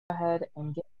ahead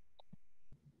and get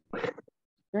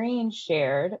screen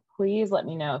shared. Please let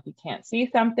me know if you can't see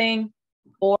something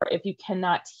or if you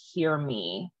cannot hear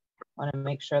me. I want to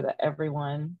make sure that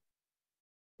everyone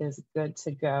is good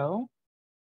to go.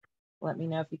 Let me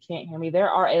know if you can't hear me. There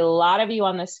are a lot of you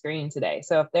on the screen today.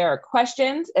 So if there are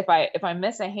questions, if I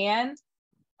miss a hand,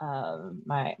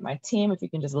 my team, if you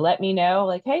can just let me know,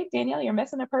 like, hey, Danielle, you're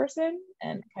missing a person,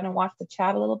 and kind of watch the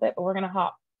chat a little bit, but we're going to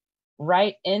hop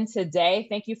right in today.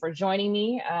 Thank you for joining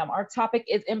me. Our topic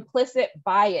is implicit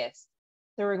bias.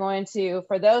 So we're going to,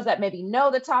 for those that maybe know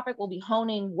the topic, we'll be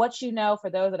honing what you know. For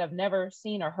those that have never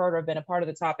seen or heard or been a part of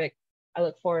the topic, I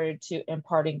look forward to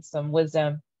imparting some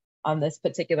wisdom on this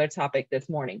particular topic this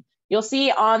morning. You'll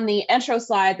see on the intro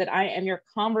slide that I am your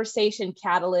conversation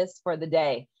catalyst for the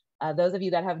day. Those of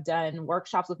you that have done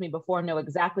workshops with me before know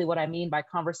exactly what I mean by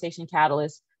conversation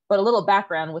catalyst. But a little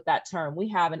background with that term, we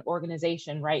have an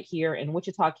organization right here in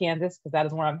Wichita, Kansas, because that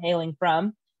is where I'm hailing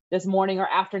from this morning or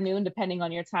afternoon, depending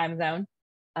on your time zone,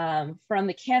 from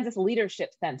the Kansas Leadership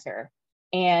Center.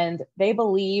 And they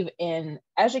believe in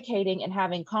educating and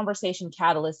having conversation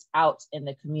catalysts out in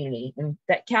the community. And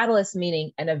that catalyst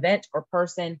meaning an event or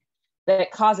person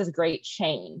that causes great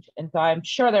change. And so I'm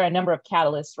sure there are a number of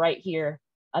catalysts right here,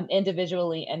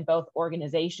 individually and both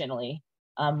organizationally,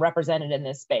 represented in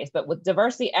this space. But with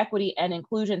diversity, equity, and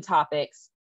inclusion topics,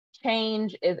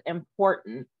 change is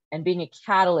important, and being a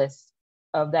catalyst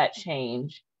of that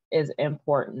change is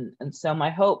important. And so my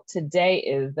hope today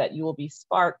is that you will be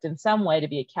sparked in some way to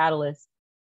be a catalyst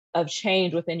of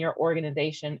change within your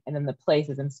organization and in the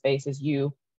places and spaces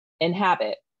you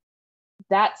inhabit.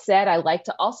 That said, I'd like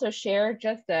to also share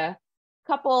just a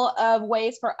couple of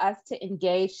ways for us to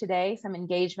engage today, some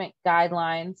engagement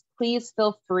guidelines. Please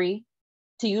feel free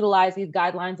to utilize these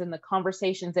guidelines in the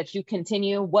conversations that you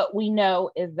continue. What we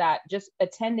know is that just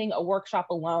attending a workshop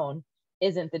alone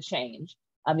isn't the change.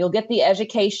 You'll get the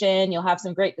education, you'll have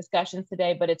some great discussions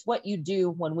today, but it's what you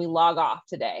do when we log off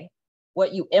today,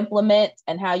 what you implement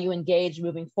and how you engage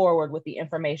moving forward with the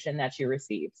information that you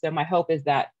receive. So my hope is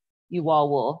that you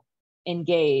all will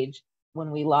engage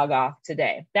when we log off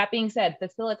today. That being said,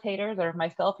 facilitators or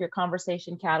myself, your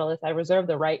conversation catalyst, I reserve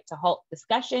the right to halt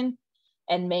discussion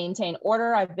and maintain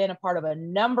order. I've been a part of a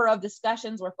number of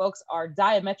discussions where folks are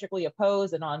diametrically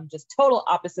opposed and on just total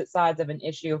opposite sides of an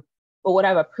issue. But what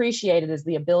I've appreciated is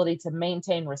the ability to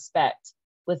maintain respect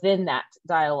within that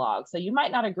dialogue. So you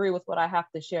might not agree with what I have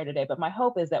to share today, but my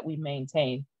hope is that we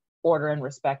maintain order and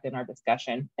respect in our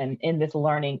discussion and in this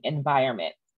learning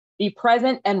environment. Be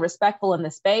present and respectful in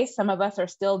the space. Some of us are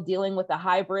still dealing with a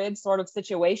hybrid sort of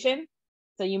situation.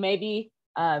 So you may be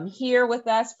here with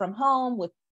us from home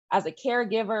with as a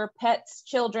caregiver, pets,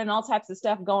 children, all types of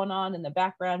stuff going on in the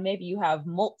background. Maybe you have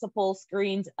multiple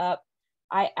screens up.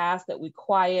 I ask that we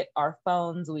quiet our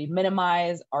phones, we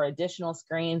minimize our additional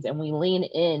screens, and we lean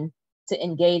in to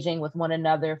engaging with one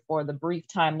another for the brief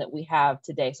time that we have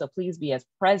today. So please be as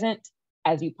present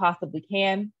as you possibly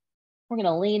can. We're going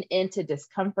to lean into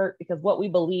discomfort because what we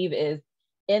believe is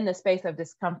in the space of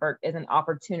discomfort is an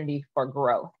opportunity for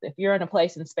growth. If you're in a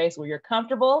place and space where you're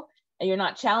comfortable and you're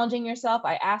not challenging yourself,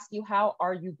 I ask you, how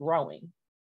are you growing?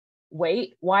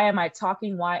 Wait, why am I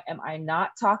talking? Why am I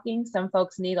not talking? Some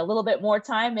folks need a little bit more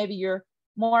time. Maybe you're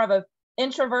more of an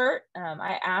introvert.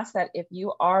 I ask that if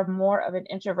you are more of an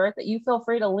introvert, that you feel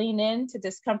free to lean into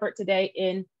discomfort today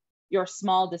in your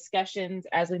small discussions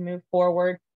as we move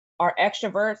forward. Our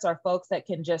extroverts are folks that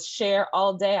can just share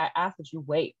all day. I ask that you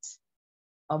wait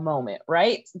a moment,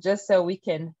 right? Just so we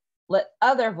can let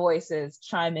other voices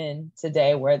chime in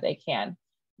today where they can.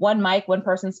 One mic, one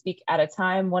person speak at a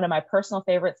time. One of my personal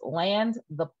favorites, land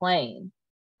the plane.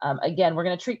 Again, we're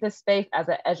going to treat this space as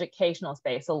an educational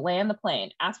space. So land the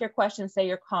plane, ask your question, say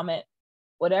your comment,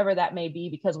 whatever that may be,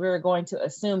 because we're going to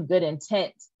assume good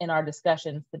intent in our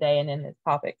discussions today and in this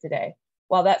topic today.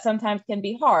 While that sometimes can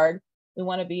be hard, we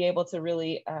want to be able to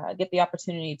really get the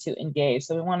opportunity to engage.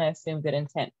 So we want to assume good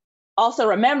intent. Also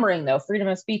remembering though, freedom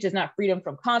of speech is not freedom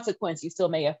from consequence. You still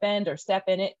may offend or step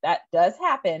in it. That does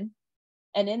happen.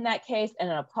 And in that case, an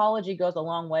apology goes a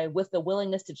long way with the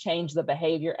willingness to change the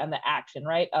behavior and the action,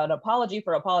 right? An apology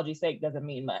for apology's sake doesn't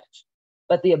mean much,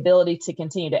 but the ability to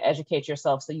continue to educate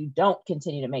yourself so you don't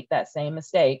continue to make that same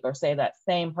mistake or say that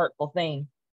same hurtful thing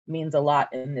means a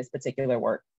lot in this particular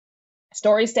work.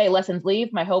 Stories stay, lessons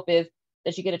leave. My hope is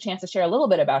that you get a chance to share a little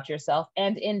bit about yourself.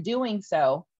 And in doing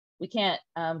so, we can't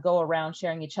go around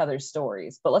sharing each other's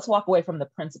stories, but let's walk away from the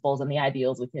principles and the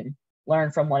ideals we can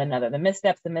learn from one another, the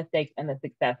missteps, the mistakes, and the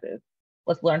successes.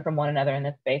 Let's learn from one another in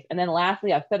this space. And then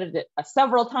lastly, I've said it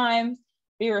several times,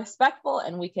 be respectful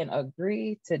and we can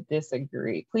agree to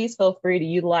disagree. Please feel free to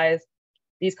utilize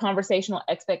these conversational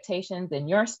expectations in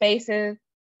your spaces.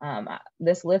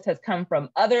 This list has come from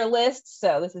other lists,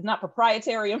 so this is not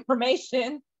proprietary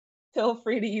information. Feel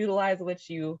free to utilize which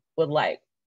you would like.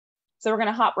 So we're going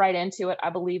to hop right into it. I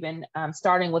believe in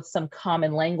starting with some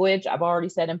common language. I've already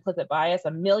said implicit bias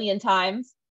a million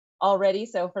times already.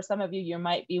 So for some of you, you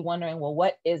might be wondering, well,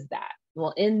 what is that?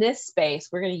 Well, in this space,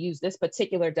 we're going to use this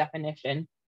particular definition.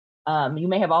 You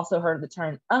may have also heard of the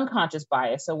term unconscious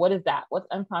bias. So what is that? What's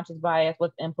unconscious bias?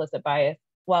 What's implicit bias?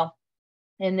 Well,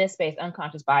 in this space,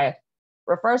 unconscious bias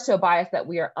refers to a bias that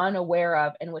we are unaware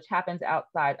of and which happens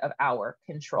outside of our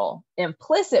control.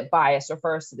 Implicit bias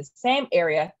refers to the same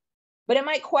area, but it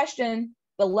might question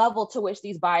the level to which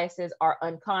these biases are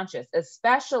unconscious,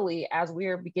 especially as we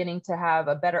are beginning to have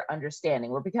a better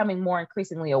understanding. We're becoming more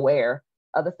increasingly aware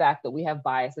of the fact that we have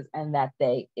biases and that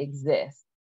they exist.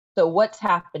 So what's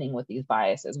happening with these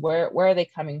biases? Where are they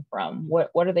coming from?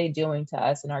 What are they doing to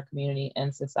us in our community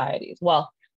and societies?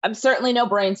 Well, I'm certainly no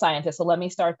brain scientist, so let me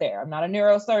start there. I'm not a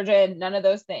neurosurgeon, none of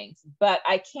those things, but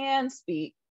I can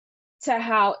speak to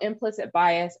how implicit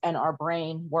bias and our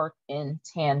brain work in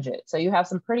tangent. So you have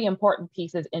some pretty important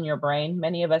pieces in your brain.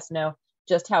 Many of us know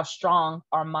just how strong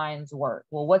our minds work.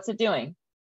 Well, what's it doing?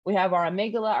 We have our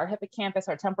amygdala, our hippocampus,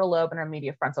 our temporal lobe, and our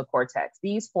medial frontal cortex.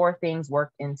 These four things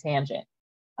work in tangent.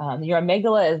 Your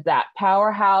amygdala is that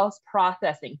powerhouse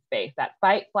processing space, that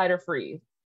fight, flight, or freeze.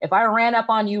 If I ran up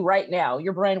on you right now,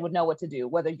 your brain would know what to do,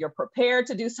 whether you're prepared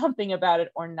to do something about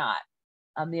it or not.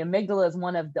 The amygdala is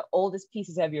one of the oldest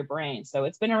pieces of your brain. So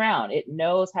it's been around. It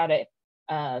knows how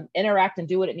to interact and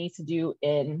do what it needs to do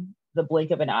in the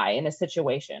blink of an eye in a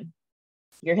situation.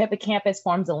 Your hippocampus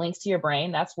forms the links to your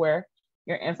brain. That's where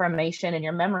your information and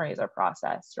your memories are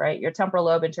processed, right? Your temporal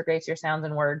lobe integrates your sounds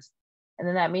and words. And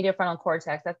then that medial frontal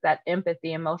cortex, that's that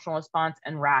empathy, emotional response,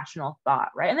 and rational thought,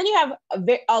 right? And then you have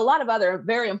a lot of other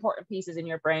very important pieces in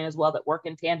your brain as well that work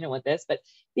in tangent with this, but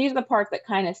these are the parts that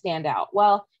kind of stand out.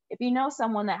 Well, if you know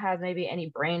someone that has maybe any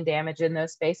brain damage in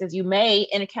those spaces, you may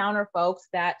encounter folks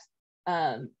that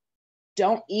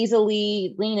don't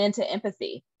easily lean into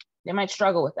empathy. They might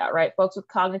struggle with that, right? Folks with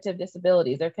cognitive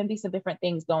disabilities, there can be some different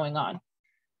things going on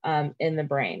in the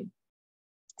brain.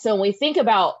 So when we think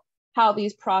about how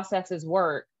these processes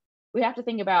work, we have to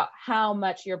think about how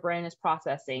much your brain is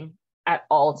processing at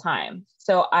all times.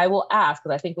 So I will ask,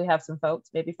 because I think we have some folks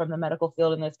maybe from the medical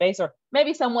field in this space, or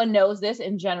maybe someone knows this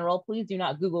in general, please do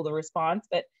not Google the response,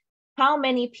 but how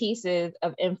many pieces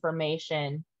of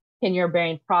information can your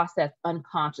brain process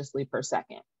unconsciously per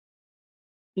second?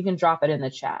 You can drop it in the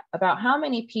chat. About how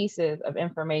many pieces of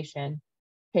information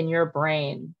can your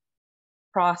brain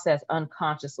process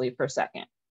unconsciously per second?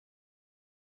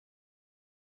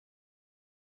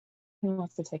 Who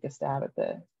wants to take a stab at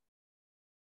this?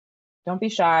 Don't be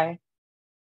shy.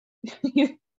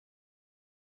 You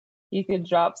could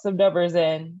drop some numbers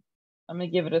in. I'm gonna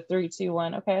give it a 3, 2,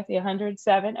 1. Okay, I see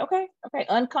 107. Okay,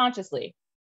 unconsciously.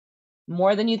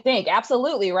 More than you think,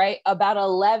 absolutely, right? About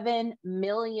 11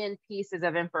 million pieces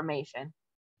of information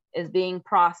is being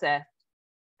processed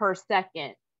per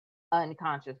second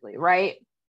unconsciously, right?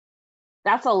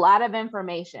 That's a lot of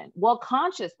information. Well,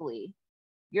 consciously,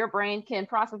 your brain can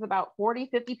process about 40,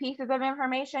 50 pieces of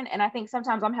information. And I think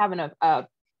sometimes I'm having a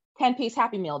 10-piece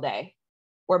Happy Meal day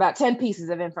where about 10 pieces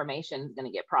of information is going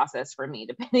to get processed for me,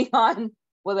 depending on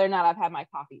whether or not I've had my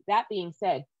coffee. That being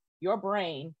said, your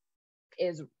brain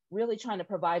is really trying to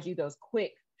provide you those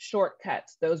quick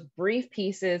shortcuts, those brief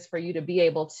pieces for you to be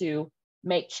able to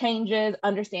make changes,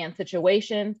 understand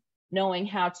situations, knowing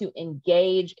how to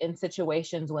engage in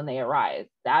situations when they arise.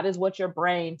 That is what your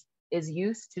brain is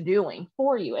used to doing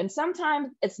for you. And sometimes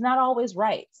it's not always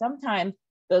right. Sometimes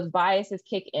those biases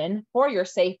kick in for your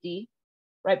safety,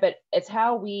 right? But it's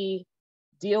how we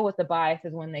deal with the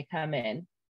biases when they come in.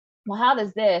 Well, how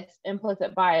does this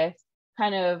implicit bias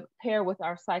kind of pair with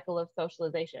our cycle of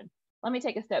socialization? Let me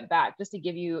take a step back just to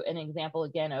give you an example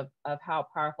again of how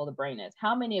powerful the brain is.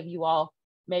 How many of you all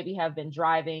maybe have been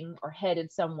driving or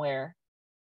headed somewhere,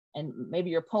 and maybe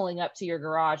you're pulling up to your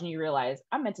garage and you realize,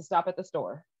 I meant to stop at the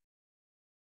store.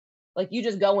 Like you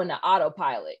just go into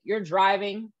autopilot. You're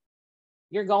driving,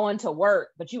 you're going to work,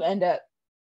 but you end up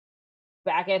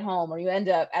back at home or you end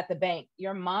up at the bank.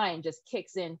 Your mind just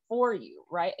kicks in for you,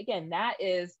 right? Again, that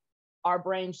is our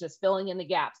brains just filling in the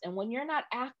gaps. And when you're not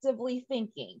actively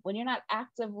thinking, when you're not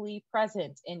actively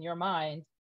present in your mind,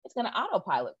 it's going to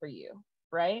autopilot for you,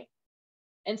 right?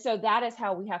 And so that is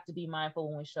how we have to be mindful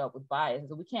when we show up with bias.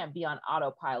 We can't be on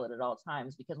autopilot at all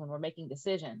times, because when we're making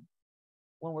decisions,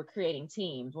 when we're creating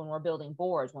teams, when we're building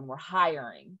boards, when we're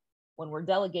hiring, when we're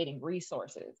delegating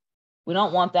resources, we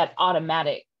don't want that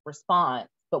automatic response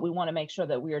but we want to make sure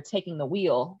that we are taking the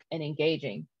wheel and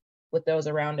engaging with those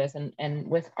around us and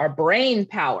with our brain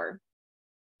power.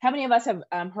 How many of us have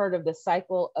heard of the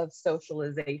cycle of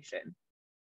socialization?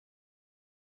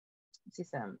 See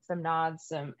some nods,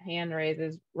 some hand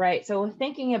raises, right? So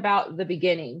thinking about the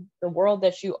beginning, the world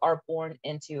that you are born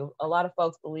into, a lot of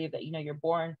folks believe that, you're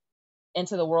born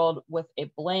into the world with a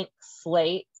blank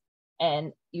slate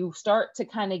and you start to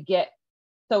kind of get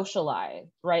socialized,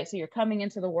 right? So you're coming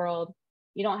into the world,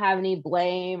 you don't have any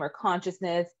blame or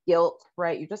consciousness, guilt,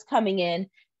 right? You're just coming in,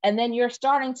 and then you're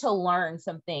starting to learn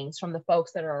some things from the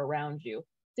folks that are around you.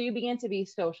 So you begin to be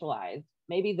socialized.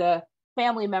 Maybe the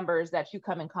family members that you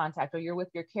come in contact, or you're with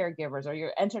your caregivers, or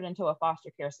you're entered into a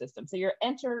foster care system. So you're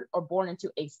entered or born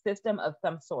into a system of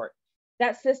some sort.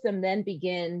 That system then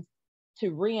begins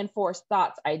to reinforce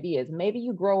thoughts, ideas. Maybe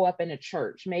you grow up in a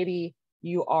church, maybe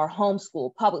you are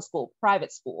homeschooled, public school,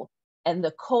 private school, and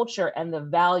the culture and the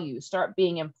values start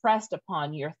being impressed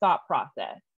upon your thought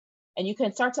process. And you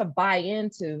can start to buy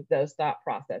into those thought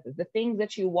processes, the things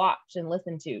that you watch and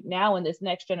listen to. Now in this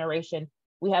next generation,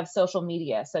 we have social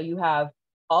media. So you have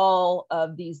all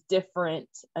of these different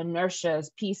inertias,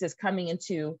 pieces coming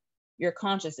into your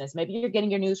consciousness. Maybe you're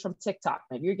getting your news from TikTok.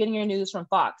 Maybe you're getting your news from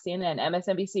Fox, CNN,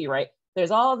 MSNBC, right?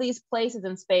 There's all these places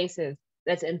and spaces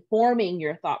that's informing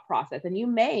your thought process. And you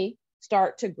may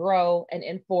start to grow and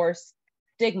enforce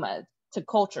stigmas to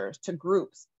cultures, to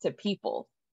groups, to people,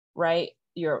 right?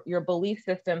 Your belief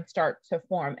system starts to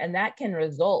form, and that can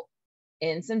result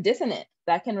in some dissonance.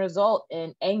 That can result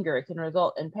in anger. It can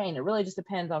result in pain. It really just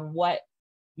depends on what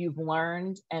you've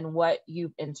learned and what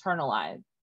you've internalized.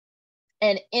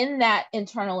 And in that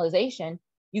internalization,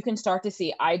 you can start to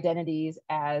see identities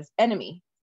as enemy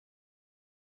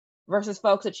versus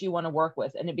folks that you want to work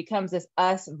with. And it becomes this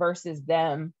us versus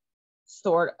them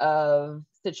sort of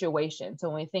situation. So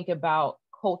when we think about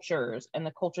cultures and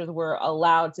the cultures we're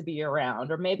allowed to be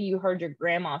around, or maybe you heard your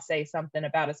grandma say something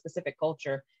about a specific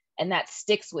culture and that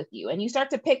sticks with you, and you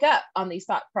start to pick up on these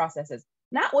thought processes,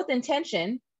 not with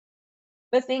intention,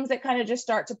 but things that kind of just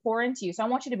start to pour into you. So I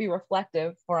want you to be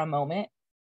reflective for a moment.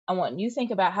 I want you to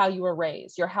think about how you were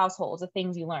raised, your households, the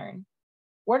things you learned.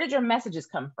 Where did your messages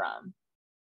come from?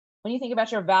 When you think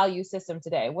about your value system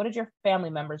today, what did your family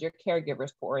members, your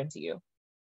caregivers pour into you?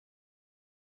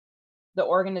 The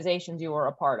organizations you were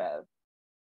a part of?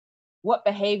 What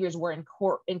behaviors were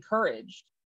encouraged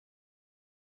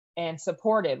and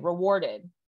supported, rewarded?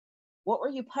 What were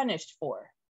you punished for?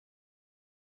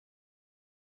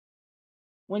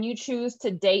 When you choose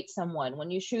to date someone,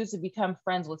 when you choose to become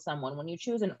friends with someone, when you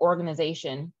choose an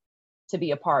organization to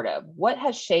be a part of, what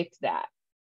has shaped that?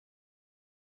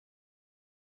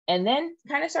 And then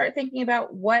kind of start thinking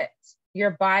about what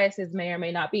your biases may or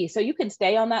may not be. So you can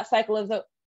stay on that cycle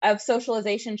of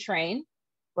socialization train,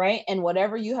 right? And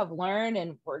whatever you have learned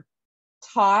and were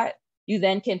taught, you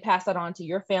then can pass that on to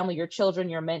your family, your children,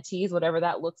 your mentees, whatever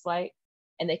that looks like.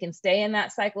 And they can stay in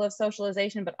that cycle of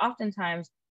socialization. But oftentimes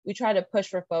we try to push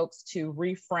for folks to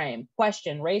reframe,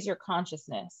 question, raise your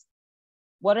consciousness.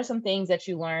 What are some things that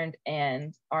you learned,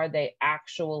 and are they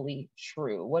actually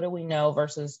true? What do we know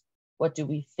versus what do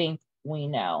we think we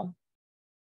know?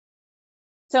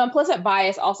 So implicit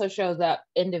bias also shows up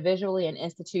individually in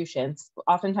institutions.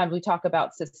 Oftentimes we talk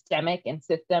about systemic and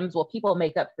systems. Well, people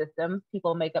make up systems,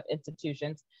 people make up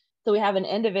institutions. So we have an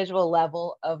individual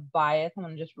level of bias. I'm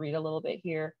going to just read a little bit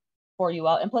here for you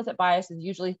all. Implicit bias is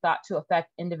usually thought to affect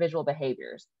individual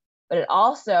behaviors, but it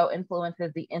also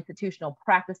influences the institutional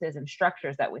practices and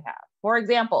structures that we have. For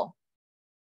example,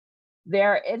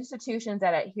 there are institutions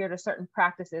that adhere to certain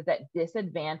practices that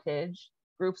disadvantage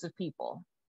groups of people,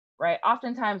 right?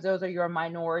 Oftentimes those are your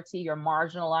minority, your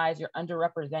marginalized, your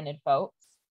underrepresented folks.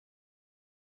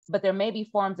 But there may be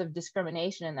forms of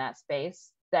discrimination in that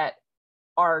space that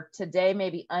are today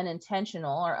maybe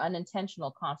unintentional, or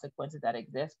unintentional consequences that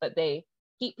exist, but they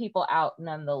keep people out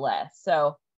nonetheless.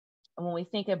 So when we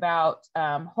think about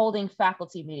holding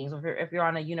faculty meetings, if you're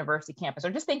on a university campus, or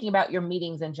just thinking about your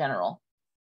meetings in general,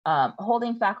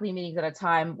 holding faculty meetings at a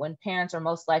time when parents are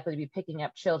most likely to be picking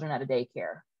up children at a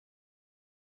daycare,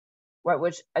 right?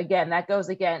 Which again, that goes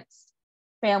against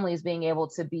families being able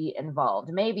to be involved.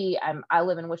 Maybe I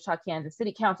live in Wichita, Kansas.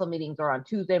 City council meetings are on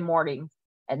Tuesday mornings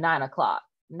at 9 o'clock,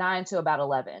 9 to about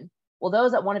 11. Well,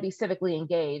 those that want to be civically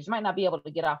engaged might not be able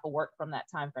to get off of work from that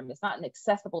time frame. It's not an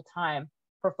accessible time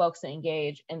for folks to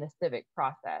engage in the civic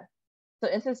process. So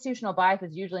institutional bias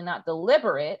is usually not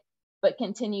deliberate, but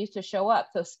continues to show up.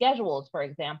 So schedules, for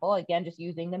example, again, just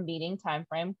using the meeting time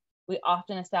frame, we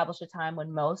often establish a time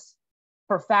when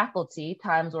for faculty,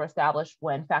 times were established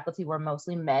when faculty were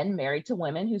mostly men married to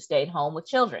women who stayed home with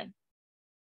children.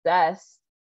 Thus,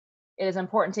 it is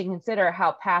important to consider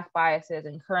how past biases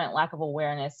and current lack of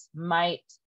awareness might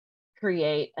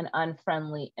create an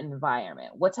unfriendly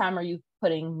environment. What time are you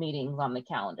putting meetings on the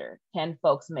calendar? Can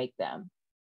folks make them?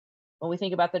 When we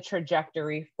think about the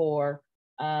trajectory for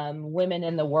women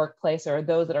in the workplace or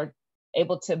those that are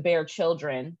able to bear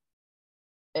children,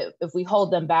 if we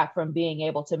hold them back from being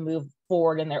able to move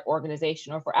forward in their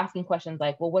organization, or if we're asking questions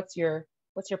like, well, what's your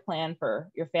plan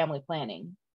for your family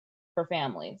planning for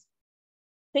families?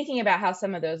 Thinking about how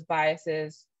some of those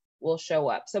biases will show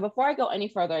up. So before I go any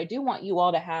further, I do want you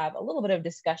all to have a little bit of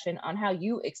discussion on how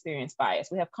you experience bias.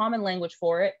 We have common language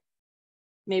for it.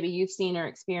 Maybe you've seen or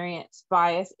experienced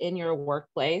bias in your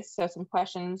workplace. So some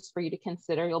questions for you to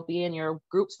consider. You'll be in your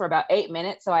groups for about 8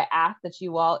 minutes. So I ask that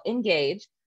you all engage.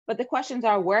 But the questions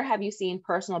are, where have you seen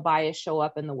personal bias show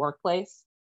up in the workplace,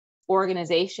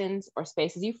 organizations, or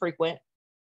spaces you frequent?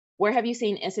 Where have you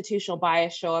seen institutional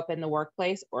bias show up in the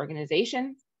workplace,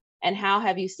 organizations? And how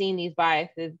have you seen these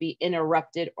biases be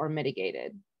interrupted or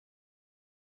mitigated?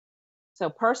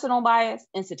 So personal bias,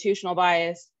 institutional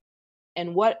bias,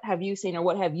 and what have you seen or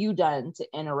what have you done to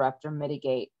interrupt or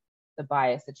mitigate the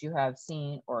bias that you have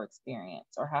seen or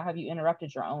experienced? Or how have you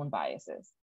interrupted your own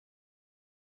biases?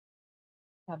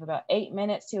 Have about 8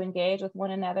 minutes to engage with one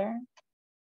another.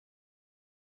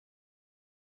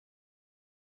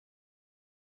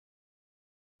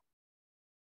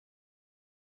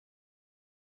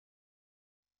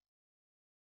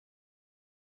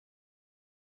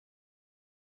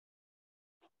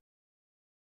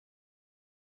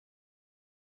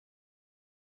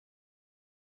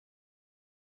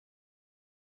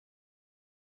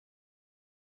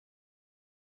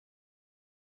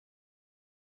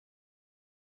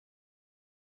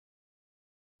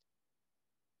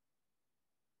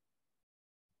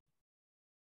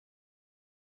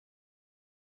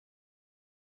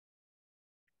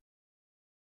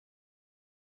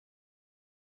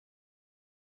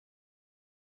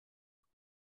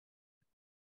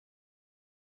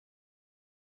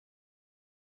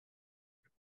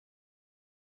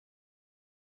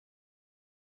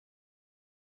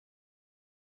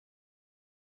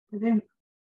 Is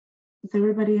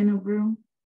everybody in a room?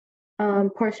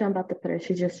 Portia, I'm about to put her.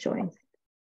 She just joined.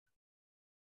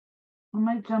 I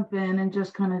might jump in and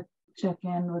just kind of check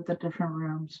in with the different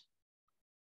rooms.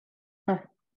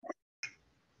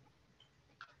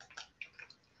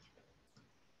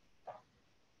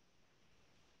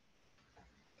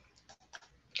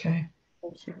 Okay.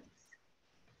 Oh, sure.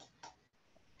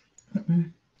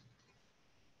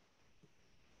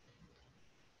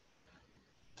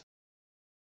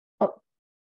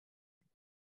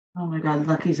 Oh my God,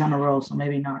 Lucky's on a roll, so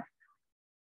maybe not.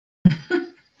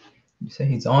 You say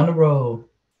he's on the roll.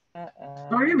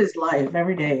 Story of his life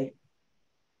every day.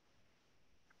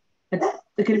 It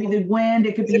could be the wind.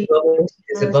 It could be bubbles.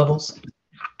 Is it bubbles?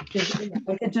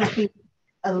 It could just be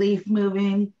a leaf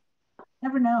moving.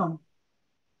 Never know.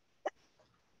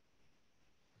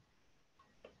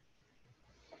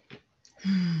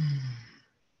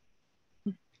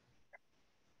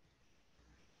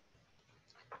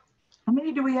 How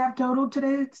many do we have total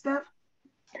today, Steph?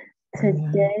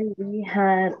 Today we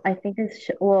had, I think it's,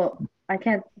 well, I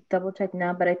can't double check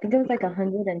now, but I think it was like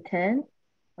 110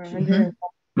 or 100.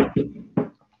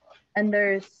 And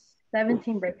there's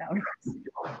 17 breakdown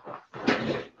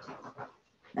rooms.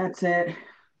 That's it.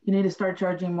 You need to start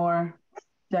charging more,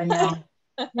 Danielle.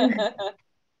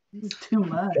 It's too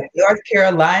much. North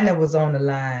Carolina was on the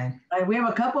line. We have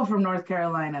a couple from North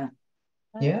Carolina.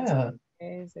 Yeah.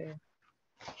 Crazy.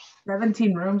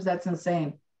 17 rooms, that's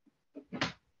insane.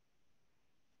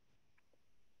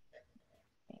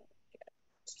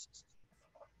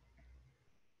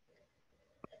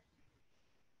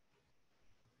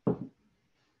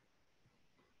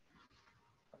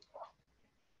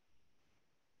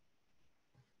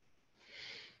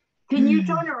 Can you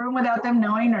join a room without them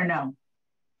knowing or no?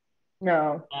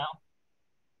 No.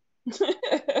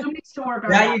 Who needs to work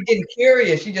on Now that? you're getting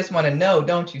curious. You just want to know,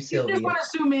 don't you, You Sylvia? just want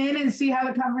to zoom in and see how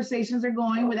the conversations are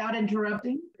going without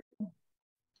interrupting.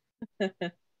 I'm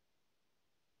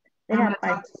going to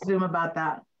talk to Zoom about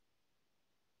that.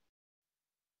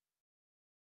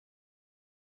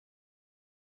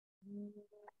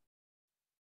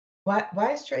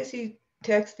 Why is Tracy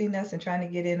texting us and trying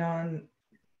to get in on?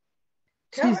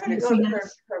 She's missing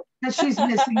us. She's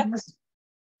missing us.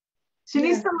 She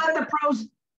needs to let the pros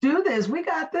do this. We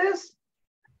got this.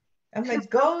 I'm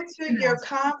like, go to your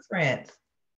conference.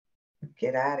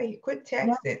 Get out of here. Quit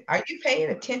texting. Yep. Are you paying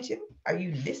attention? Are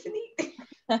you listening?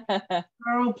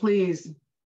 Carl, please.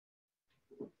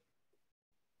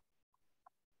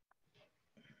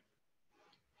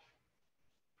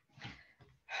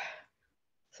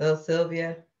 So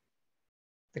Sylvia,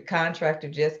 the adjuster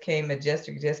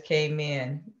just came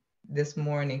in this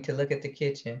morning to look at the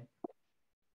kitchen.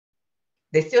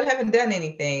 They still haven't done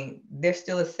anything. They're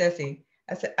still assessing.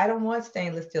 I said, I don't want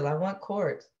stainless steel. I want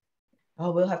quartz.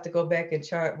 Oh, we'll have to go back and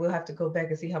chart. We'll have to go back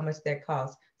and see how much that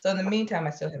costs. So in the meantime, I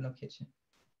still have no kitchen.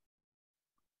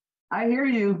 I hear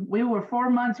you. We were 4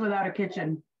 months without a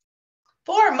kitchen.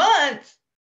 4 months?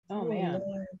 Oh man.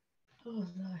 Lord. Oh,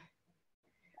 Lord.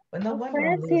 Well, no wonder.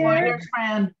 Fran's here. Where's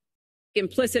Fran?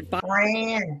 Implicit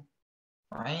bias.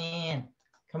 Fran.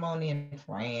 Come on in,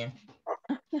 Fran.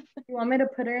 You want me to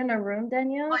put her in a room,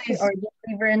 Danielle? Please. Or just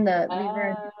leave her in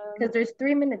because there's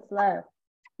 3 minutes left.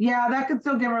 Yeah, that could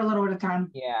still give her a little bit of time.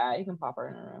 Yeah, you can pop her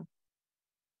in a room.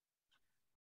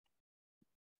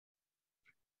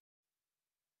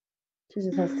 She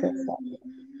just has to stop.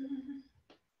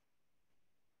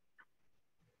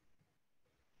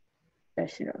 There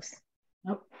she goes.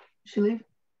 Nope. She leave?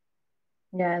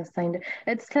 Yeah, I signed it.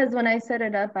 It's because when I set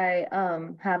it up, I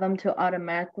have them to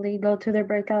automatically go to their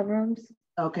breakout rooms.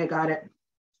 Okay, got it.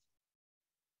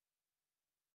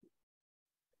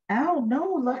 Ow,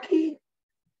 no, Lucky.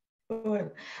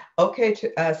 Okay,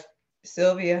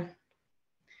 Sylvia,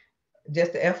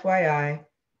 just the FYI,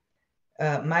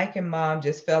 Mike and Mom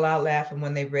just fell out laughing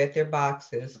when they read their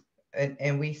boxes,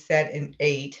 and we sat and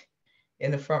ate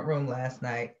in the front room last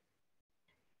night.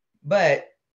 But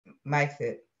Mike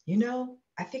said, you know,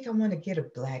 I think I want to get a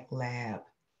black lab.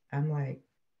 I'm like,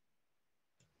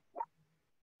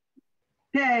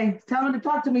 Okay, tell him to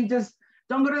talk to me. Just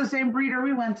don't go to the same breeder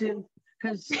we went to,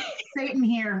 because Satan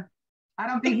here. I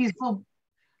don't think he's full.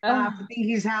 I think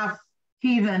he's half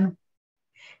heathen.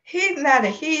 he's not a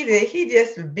heathen. He's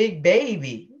just a big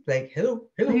baby. Like, who?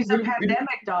 He's a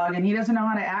pandemic dog, and he doesn't know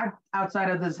how to act outside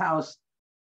of this house.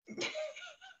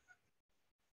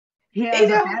 He has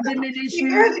abandonment issues. He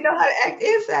barely know how to act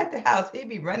inside the house. He'd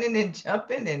be running and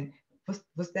jumping and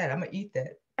what's that? I'm gonna eat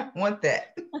that. I want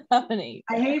that. I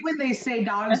hate when they say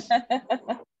dogs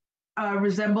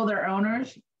resemble their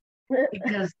owners,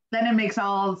 because then it makes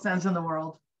all sense in the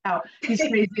world. Oh, he's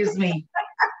crazy as me.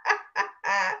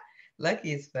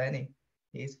 Lucky is funny.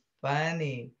 He's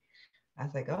funny. I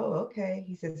was like, oh, okay.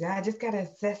 He says, I just gotta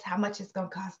assess how much it's gonna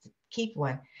cost to keep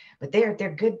one. But they're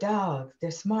good dogs. They're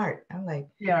smart. I'm like,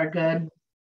 they are good.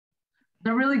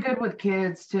 They're really good with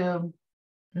kids too.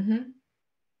 Mm-hmm.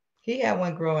 He had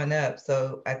one growing up,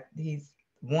 so he's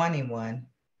wanting one.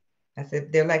 I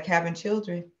said, they're like having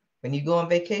children. When you go on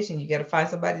vacation, you got to find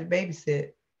somebody to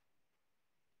babysit.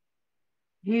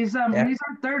 He's our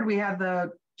third. We had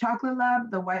the chocolate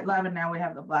lab, the white lab, and now we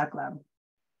have the black lab.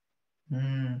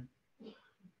 Yeah,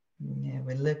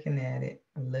 we're looking at it.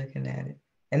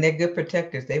 And they're good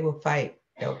protectors. They will fight.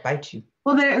 They'll bite you.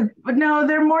 Well,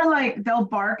 they're more like they'll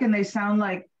bark and they sound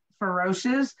like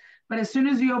ferocious. But as soon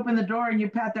as you open the door and you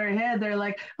pat their head, they're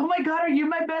like, oh my God, are you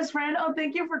my best friend? Oh,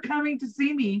 thank you for coming to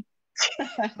see me. If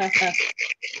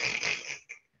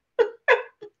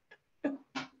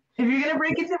you're going to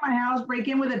break into my house, break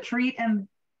in with a treat and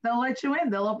they'll let you in.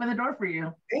 They'll open the door for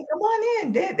you. Hey, come on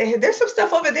in. There's some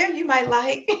stuff over there you might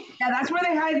like. Yeah, that's where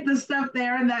they hide the stuff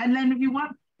there. And then if you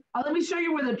want, let me show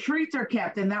you where the treats are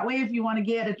kept. And that way, if you want to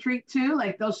get a treat too,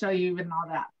 like they'll show you even all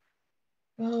that.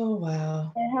 Oh,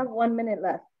 wow. I have 1 minute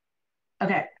left.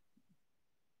 Okay.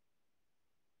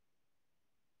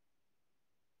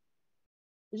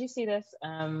 Did you see this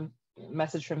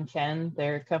message from Ken?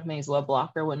 Their company's web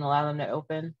blocker wouldn't allow them to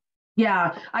open.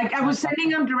 Yeah, I was sending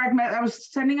them direct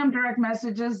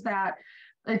messages that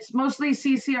it's mostly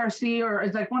CCRC or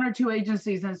it's like 1 or 2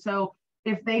 agencies, and so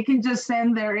if they can just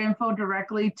send their info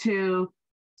directly to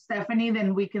Stephanie,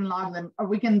 then we can log them or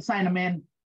we can sign them in.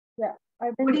 Yeah.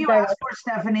 What do you ask for,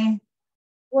 Stephanie?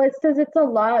 Well, it says it's a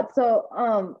lot.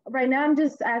 So right now I'm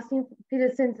just asking,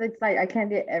 because since it's like I can't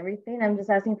get everything, I'm just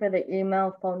asking for the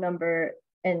email, phone number,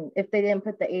 and if they didn't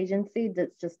put the agency,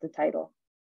 that's just the title.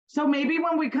 So maybe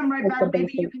when we come right back,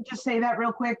 maybe you can just say that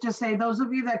real quick. Just say, those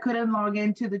of you that couldn't log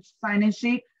into the sign-in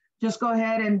sheet, just go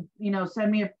ahead and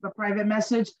send me a private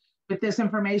message with this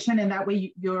information, and that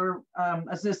way your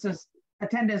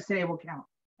attendance today will count,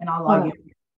 and I'll log you.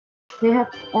 They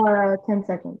have 10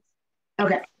 seconds.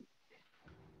 Okay.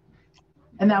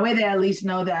 And that way they at least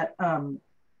know that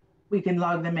we can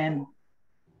log them in.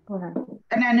 Okay.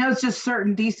 And I know it's just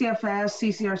certain DCFS,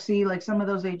 CCRC, like some of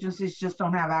those agencies just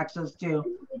don't have access to.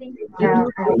 Yeah.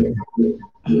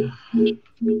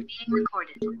 Being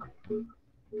recorded.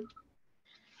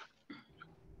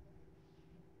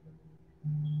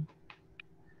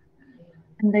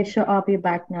 And they should all be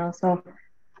back now. So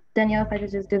Danielle, if I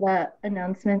could just do that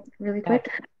announcement really quick.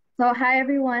 So hi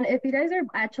everyone. If you guys are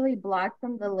actually blocked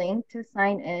from the link to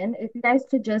sign in, if you guys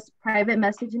could just private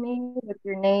message me with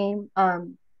your name,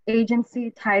 agency,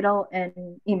 title,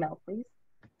 and email, please.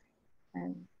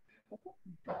 And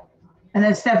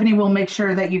then Stephanie will make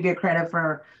sure that you get credit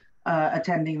for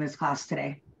attending this class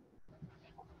today.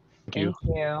 Thank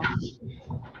you.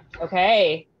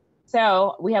 Okay,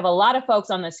 so we have a lot of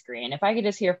folks on the screen. If I could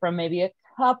just hear from maybe a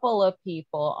couple of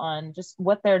people on just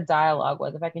what their dialogue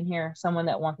was. If I can hear someone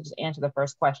that wants to just answer the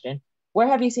first question. Where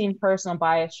have you seen personal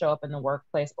bias show up in the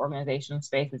workplace, organization,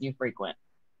 spaces you frequent?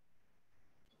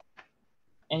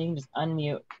 And you can just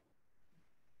unmute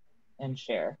and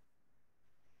share.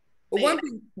 Well, one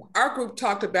thing our group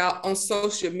talked about on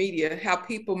social media, how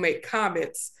people make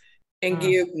comments and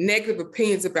give negative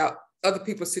opinions about other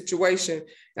people's situation.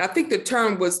 And I think the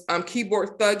term was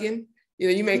keyboard thugging. You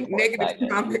know, you make negative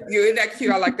comments. Isn't that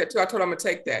cute? I like that too. I told her I'm gonna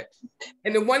take that.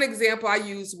 And the one example I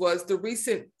used was the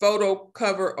recent photo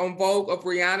cover on Vogue of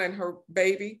Rihanna and her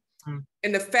baby.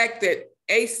 And the fact that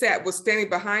ASAP was standing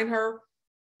behind her.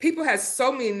 People had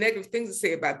so many negative things to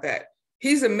say about that.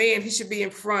 He's a man, he should be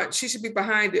in front, she should be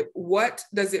behind it. What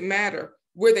does it matter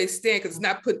where they stand? Because it's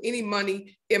not putting any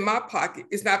money in my pocket.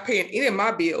 It's not paying any of my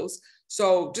bills.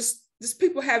 So just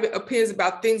people having opinions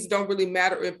about things that don't really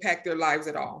matter or impact their lives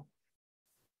at all.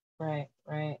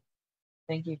 Right.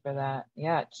 Thank you for that.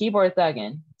 Yeah, keyboard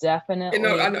thugging, definitely. You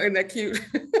know, I know, isn't that cute?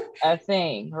 A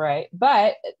thing, right?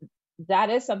 But that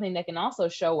is something that can also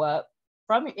show up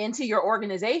into your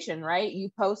organization, right? You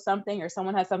post something or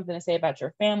someone has something to say about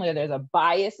your family, or there's a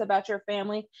bias about your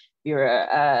family. You're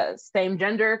a same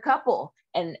gender couple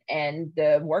and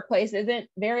the workplace isn't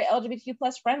very LGBTQ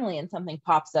plus friendly and something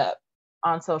pops up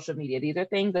on social media. These are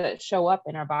things that show up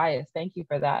in our bias. Thank you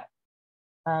for that.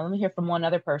 Let me hear from one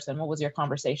other person. What was your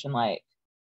conversation like?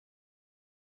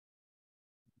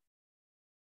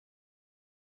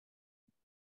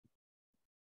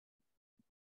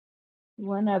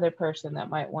 One other person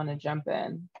that might want to jump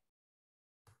in.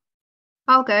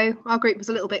 I'll go. Our group was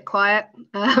a little bit quiet.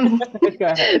 Go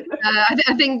ahead.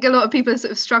 I think a lot of people are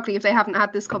sort of struggling if they haven't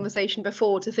had this conversation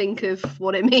before to think of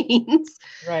what it means.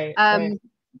 Right.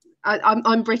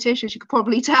 I'm British, as you could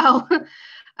probably tell.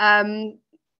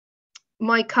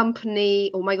 My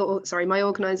company, or my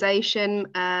organisation,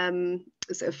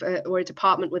 or a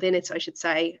department within it, I should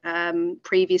say,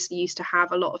 previously used to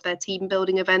have a lot of their team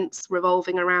building events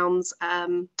revolving around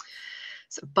sort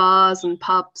of bars and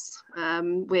pubs,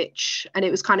 and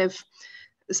it was kind of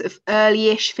sort of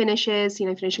early-ish finishes, you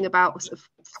know, finishing about sort of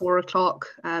 4 o'clock,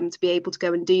 to be able to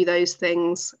go and do those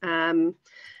things,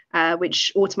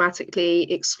 which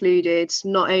automatically excluded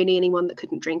not only anyone that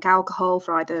couldn't drink alcohol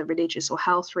for either religious or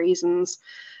health reasons,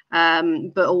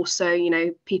 but also, you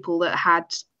know, people that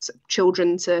had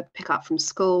children to pick up from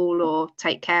school or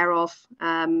take care of,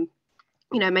 you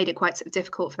know, made it quite sort of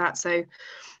difficult for that. So,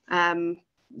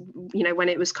 you know, when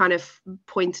it was kind of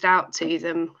pointed out to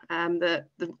them that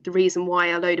the reason why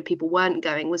a load of people weren't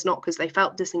going was not because they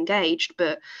felt disengaged,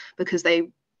 but because they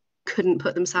couldn't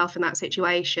put themselves in that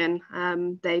situation,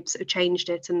 they sort of changed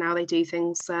it, and now they do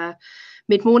things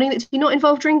mid-morning that do not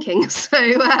involve drinking.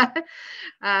 So,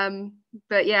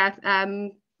 but yeah,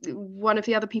 one of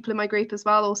the other people in my group as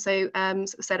well also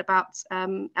sort of said about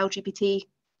LGBT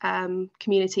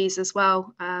communities as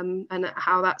well, and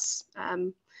how that's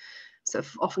sort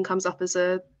of often comes up as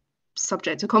a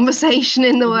subject of conversation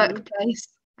in the workplace,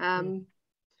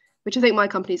 which I think my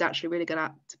company is actually really good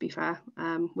at, to be fair.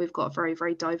 We've got a very,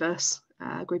 very diverse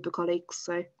group of colleagues.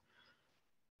 So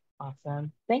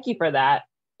awesome. Thank you for that.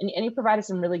 And you provided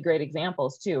some really great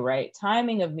examples too, right?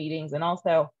 Timing of meetings, and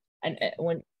also, and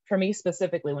when, for me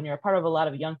specifically, when you're a part of a lot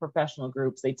of young professional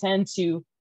groups, they tend to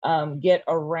get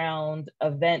around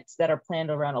events that are planned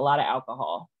around a lot of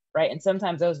alcohol, right? And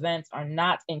sometimes those events are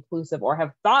not inclusive, or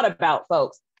have thought about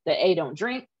folks that don't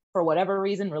drink for whatever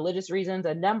reason, religious reasons,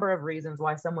 a number of reasons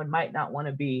why someone might not want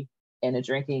to be in a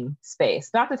drinking space.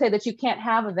 Not to say that you can't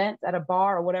have events at a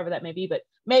bar or whatever that may be, but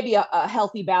maybe a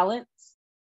healthy balance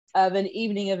of an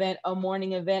evening event, a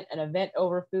morning event, an event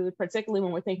over food, particularly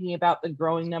when we're thinking about the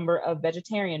growing number of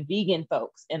vegetarian, vegan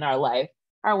folks in our life.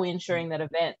 How are we ensuring that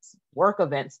events, work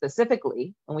events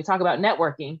specifically, when we talk about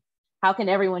networking, how can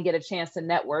everyone get a chance to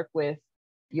network with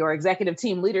your executive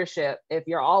team leadership if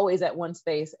you're always at one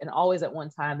space and always at one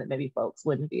time that maybe folks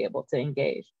wouldn't be able to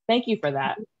engage? Thank you for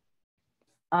that.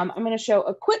 I'm going to show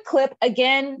a quick clip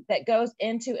again that goes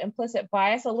into implicit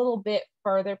bias a little bit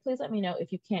further. Please let me know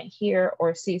if you can't hear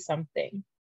or see something.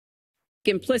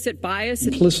 Implicit bias.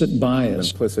 Implicit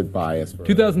bias. Implicit bias.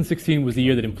 2016 was the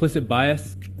year that implicit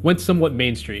bias went somewhat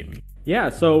mainstream. Yeah,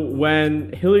 so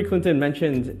when Hillary Clinton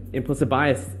mentioned implicit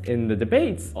bias in the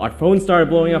debates, our phones started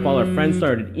blowing up, all our friends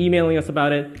started emailing us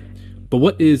about it. But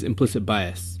what is implicit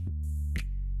bias?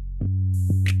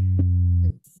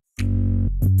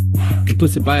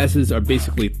 Implicit biases are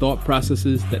basically thought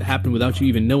processes that happen without you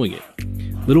even knowing it.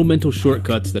 Little mental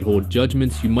shortcuts that hold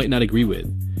judgments you might not agree with.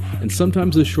 And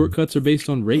sometimes those shortcuts are based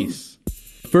on race.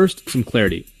 First, some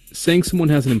clarity. Saying someone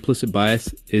has an implicit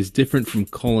bias is different from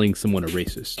calling someone a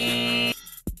racist.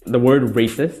 The word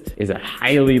racist is a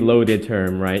highly loaded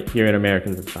term, right, here in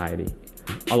American society.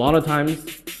 A lot of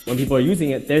times, when people are using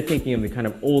it, they're thinking of the kind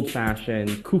of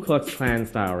old-fashioned Ku Klux Klan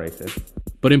style racist.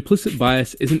 But implicit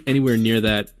bias isn't anywhere near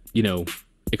that,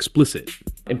 explicit.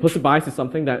 Implicit bias is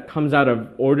something that comes out of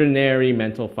ordinary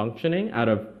mental functioning, out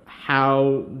of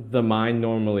how the mind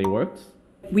normally works.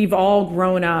 We've all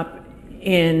grown up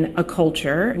in a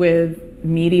culture with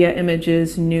media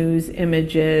images, news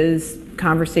images,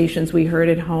 conversations we heard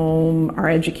at home, our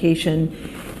education.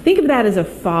 Think of that as a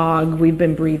fog we've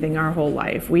been breathing our whole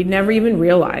life. We'd never even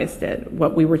realized it,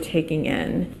 what we were taking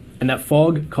in. And that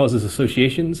fog causes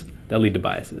associations that lead to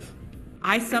biases.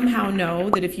 I somehow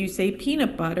know that if you say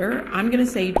peanut butter, I'm going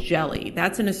to say jelly.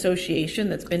 That's an association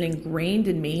that's been ingrained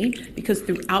in me because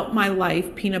throughout my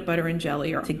life, peanut butter and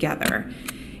jelly are together.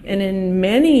 And in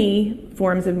many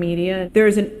forms of media,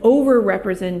 there's an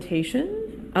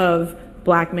overrepresentation of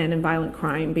Black men and violent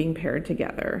crime being paired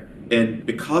together. And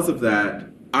because of that,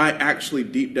 I actually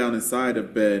deep down inside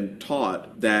have been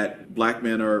taught that Black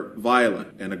men are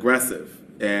violent and aggressive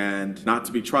and not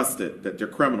to be trusted, that they're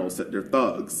criminals, that they're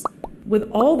thugs. With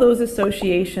all those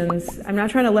associations, I'm not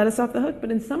trying to let us off the hook,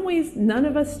 but in some ways, none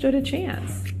of us stood a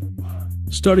chance.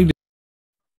 Starting to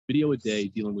video a day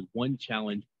dealing with one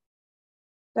challenge.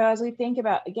 So as we think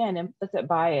about, again, implicit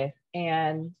bias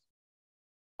and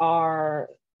our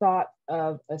thought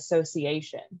of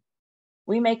association,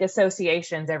 we make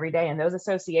associations every day and those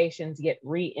associations get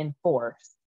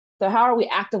reinforced. So how are we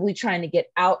actively trying to get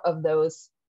out of those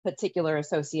particular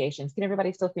associations? Can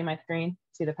everybody still see my screen?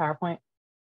 See the PowerPoint?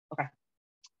 Okay.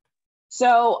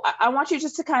 So I want you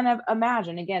just to kind of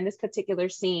imagine, again, this particular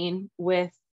scene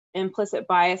with implicit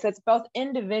bias that's both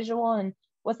individual and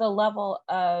with a level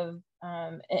of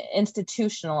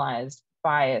institutionalized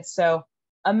bias. So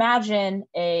imagine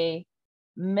a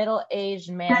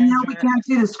middle-aged manager. Danielle, we can't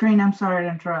see the screen. I'm sorry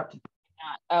to interrupt.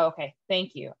 Oh, okay.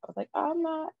 Thank you. I was like, oh, I'm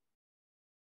not.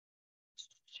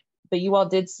 But you all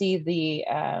did see the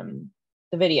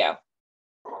video.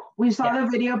 We saw the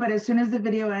video, but as soon as the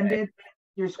video ended,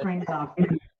 your screen is off.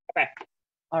 Okay.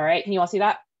 All right. Can you all see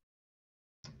that?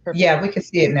 Perfect. Yeah, we can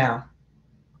see it now.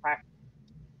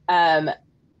 Okay.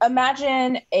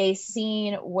 Imagine a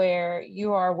scene where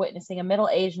you are witnessing a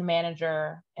middle-aged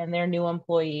manager and their new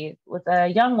employee with a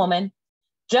young woman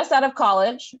just out of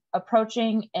college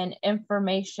approaching an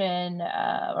approaching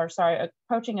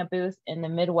a booth in the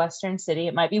Midwestern city.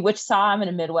 It might be Wichita. I'm in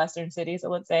a Midwestern city, so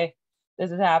let's say this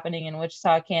is happening in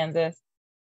Wichita, Kansas.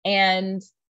 And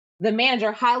the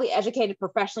manager, highly educated,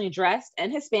 professionally dressed,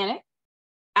 and Hispanic,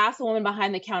 asked the woman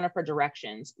behind the counter for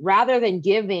directions. Rather than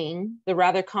giving the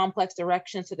rather complex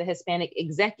directions to the Hispanic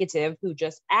executive who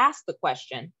just asked the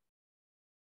question,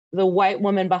 the white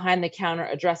woman behind the counter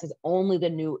addresses only the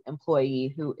new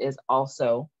employee who is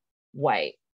also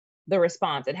white. The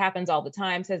response, "It happens all the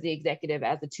time," says the executive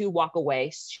as the two walk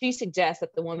away. She suggests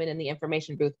that the woman in the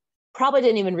information booth probably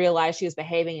didn't even realize she was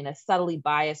behaving in a subtly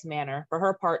biased manner. For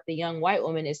her part, the young white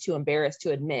woman is too embarrassed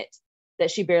to admit that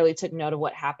she barely took note of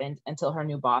what happened until her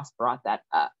new boss brought that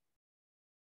up.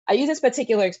 I use this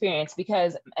particular experience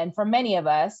because, and for many of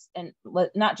us, and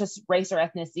not just race or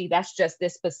ethnicity, that's just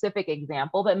this specific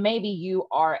example, but maybe you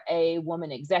are a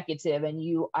woman executive and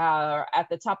you are at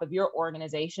the top of your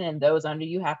organization and those under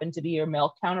you happen to be your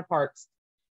male counterparts.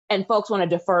 And folks want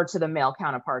to defer to the male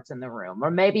counterparts in the room. Or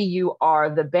maybe you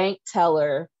are the bank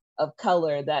teller of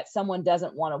color that someone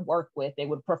doesn't want to work with. They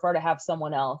would prefer to have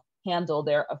someone else handle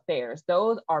their affairs.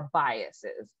 Those are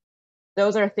biases.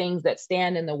 Those are things that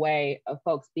stand in the way of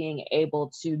folks being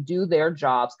able to do their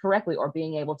jobs correctly or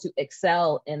being able to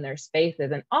excel in their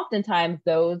spaces. And oftentimes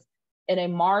those in a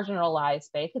marginalized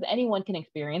space, because anyone can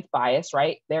experience bias,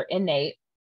 right? They're innate.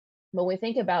 But when we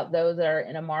think about those that are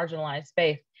in a marginalized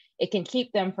space, it can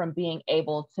keep them from being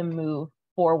able to move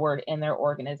forward in their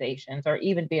organizations or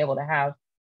even be able to have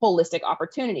holistic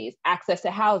opportunities, access to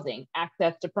housing,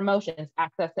 access to promotions,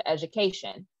 access to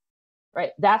education,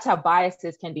 right? That's how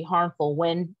biases can be harmful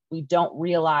when we don't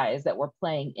realize that we're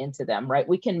playing into them, right?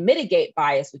 We can mitigate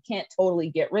bias. We can't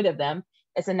totally get rid of them.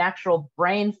 It's a natural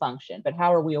brain function, but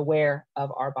how are we aware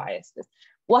of our biases?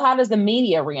 Well, how does the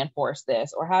media reinforce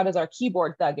this? Or how does our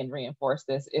keyboard thugging reinforce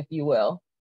this, if you will?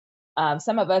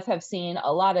 Some of us have seen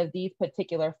a lot of these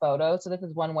particular photos. So this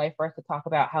is one way for us to talk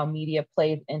about how media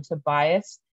plays into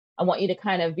bias. I want you to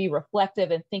kind of be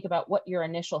reflective and think about what your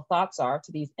initial thoughts are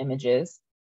to these images.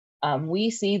 We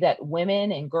see that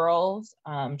women and girls,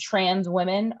 trans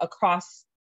women across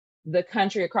the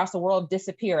country, across the world,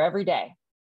 disappear every day.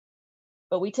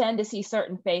 But we tend to see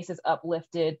certain faces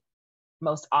uplifted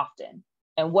most often.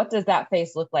 And what does that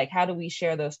face look like? How do we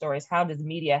share those stories? How does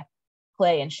media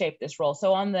play and shape this role?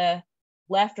 So on the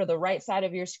left or the right side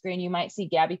of your screen, you might see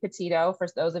Gabby Petito. For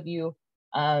those of you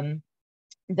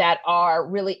that are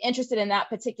really interested in that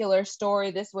particular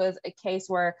story, this was a case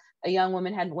where a young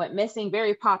woman had went missing,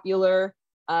 very popular,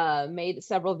 made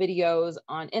several videos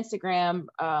on Instagram,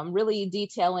 really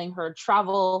detailing her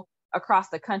travel across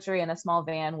the country in a small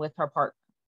van with her partner.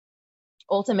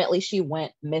 Ultimately, she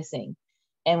went missing.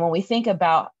 And when we think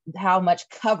about how much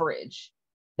coverage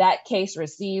that case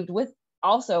received, with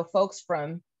also folks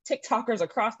from TikTokers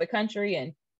across the country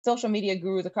and social media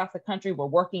gurus across the country were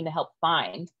working to help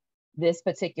find this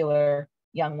particular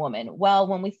young woman. Well,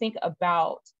 when we think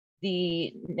about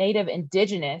the Native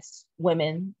Indigenous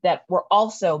women that were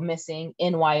also missing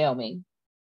in Wyoming,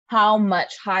 how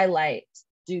much highlight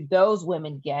do those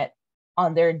women get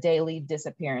on their daily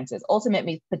disappearances?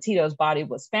 Ultimately, Petito's body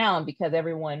was found because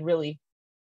everyone really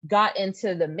got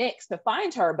into the mix to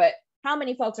find her, but how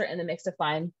many folks are in the mix to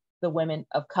find the women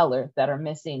of color that are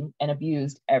missing and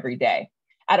abused every day?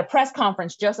 At a press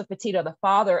conference, Joseph Petito, the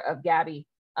father of Gabby,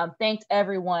 thanked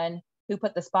everyone who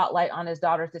put the spotlight on his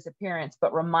daughter's disappearance,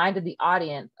 but reminded the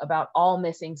audience about all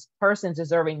missing persons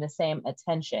deserving the same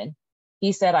attention.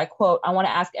 He said, I quote, "I want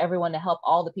to ask everyone to help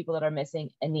all the people that are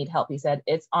missing and need help." He said,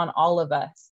 "It's on all of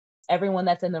us, everyone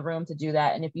that's in the room, to do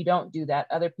that. And if you don't do that,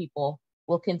 other people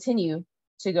will continue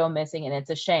to go missing. And it's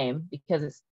a shame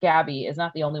because Gabby is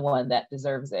not the only one that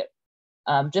deserves it."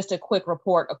 Just a quick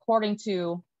report. According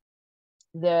to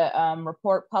the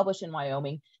report published in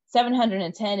Wyoming,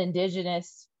 710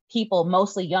 Indigenous people,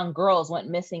 mostly young girls, went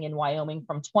missing in Wyoming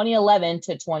from 2011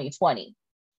 to 2020.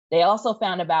 They also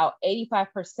found about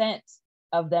 85%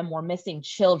 of them were missing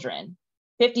children.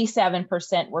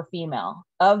 57% were female.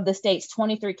 Of the state's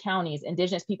 23 counties,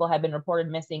 Indigenous people have been reported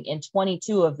missing in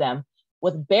 22 of them,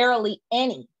 with barely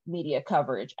any media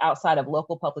coverage outside of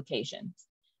local publications.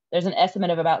 There's an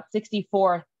estimate of about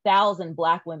 64,000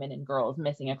 Black women and girls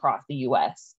missing across the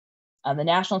US. The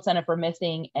National Center for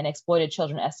Missing and Exploited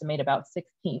Children estimate about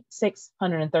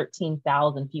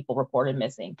 613,000 people reported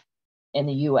missing in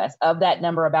the US. Of that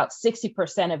number, about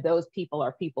 60% of those people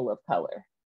are people of color.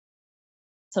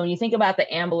 So when you think about the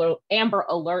Amber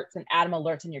Alerts and Atom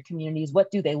Alerts in your communities, what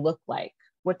do they look like?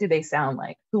 What do they sound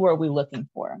like? Who are we looking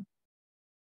for?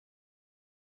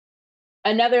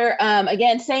 Another,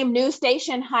 again, same news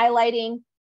station highlighting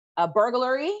a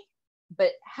burglary,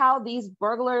 but how these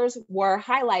burglars were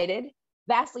highlighted,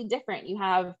 vastly different. You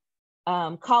have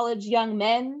college young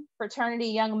men, fraternity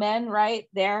young men, right?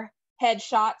 Their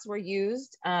headshots were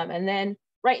used. And then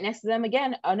right next to them,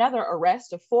 again, another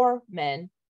arrest of 4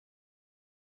 men.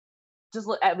 Just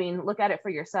look at it for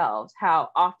yourselves,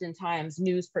 how oftentimes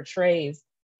news portrays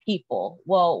people.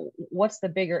 Well, what's the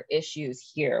bigger issues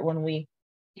here when we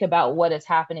think about what is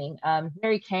happening?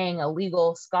 Mary Kang, a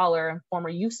legal scholar and former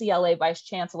UCLA Vice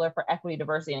Chancellor for Equity,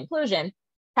 Diversity, and Inclusion,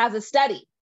 has a study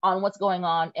on what's going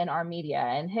on in our media.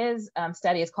 And his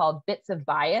study is called Bits of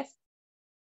Bias.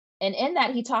 And in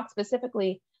that, he talks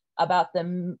specifically about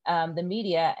the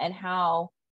media and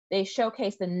how they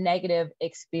showcase the negative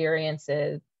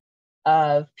experiences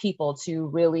of people to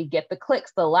really get the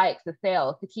clicks, the likes, the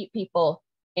sales, to keep people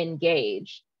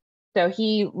engaged. So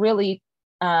he really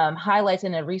highlights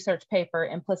in a research paper,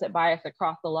 Implicit Bias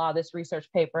Across the Law. This research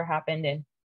paper happened in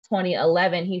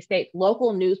 2011. He states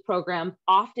local news programs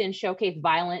often showcase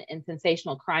violent and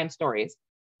sensational crime stories.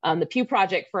 The Pew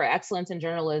Project for Excellence in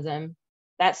Journalism,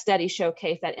 that study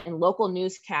showcased that in local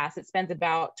newscasts, it spends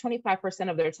about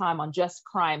 25% of their time on just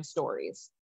crime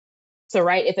stories. So,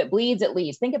 right, if it bleeds, it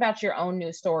leads. Think about your own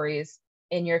news stories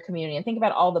in your community and think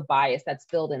about all the bias that's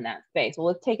filled in that space. Well,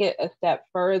 let's take it a step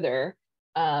further.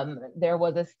 There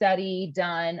was a study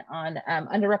done on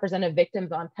underrepresented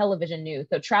victims on television news.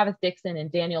 So Travis Dixon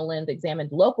and Danielle Johnson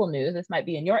examined local news. This might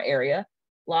be in your area,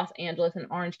 Los Angeles and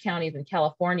Orange counties in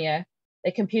California.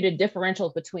 They computed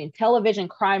differentials between television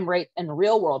crime rates and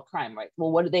real world crime rates.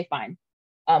 Well, what did they find?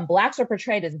 Blacks are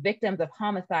portrayed as victims of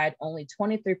homicide only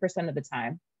 23% of the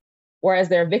time, whereas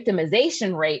their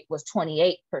victimization rate was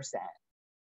 28%.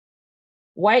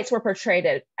 Whites were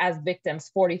portrayed as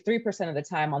victims 43% of the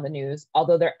time on the news,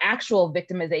 although their actual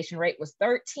victimization rate was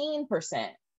 13%.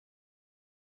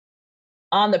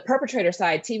 On the perpetrator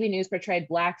side, TV news portrayed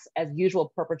Blacks as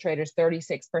usual perpetrators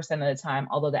 36% of the time,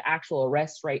 although the actual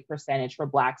arrest rate percentage for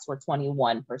Blacks were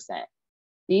 21%.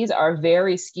 These are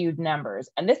very skewed numbers.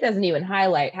 And this doesn't even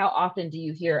highlight how often do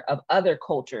you hear of other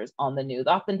cultures on the news.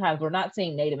 Oftentimes we're not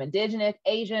seeing Native Indigenous,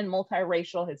 Asian,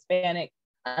 multiracial, Hispanic,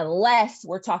 unless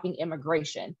we're talking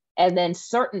immigration. And then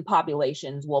certain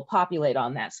populations will populate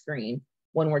on that screen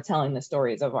when we're telling the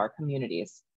stories of our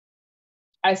communities.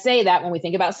 I say that when we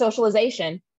think about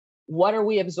socialization, what are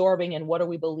we absorbing and what are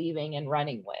we believing and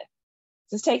running with?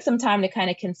 Just take some time to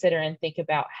kind of consider and think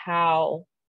about how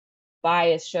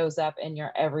bias shows up in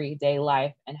your everyday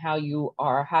life and how you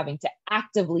are having to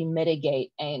actively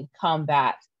mitigate and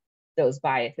combat those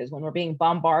biases when we're being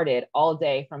bombarded all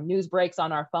day from news breaks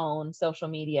on our phone, social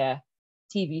media,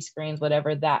 TV screens,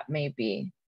 whatever that may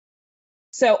be.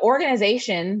 So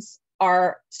organizations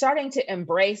are starting to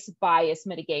embrace bias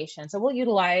mitigation. So we'll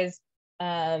utilize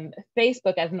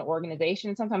Facebook as an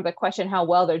organization. Sometimes I question how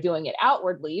well they're doing it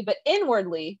outwardly, but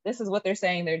inwardly, this is what they're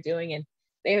saying they're doing. And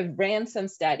they have ran some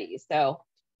studies. So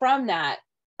from that,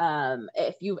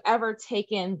 if you've ever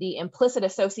taken the implicit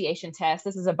association test,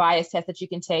 this is a bias test that you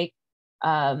can take.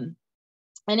 And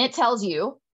it tells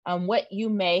you what you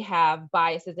may have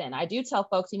biases in. I do tell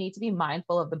folks you need to be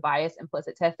mindful of the bias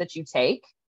implicit test that you take.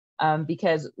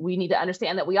 Because we need to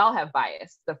understand that we all have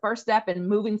bias. The first step in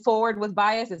moving forward with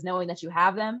bias is knowing that you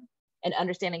have them and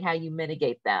understanding how you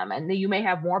mitigate them. And you may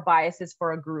have more biases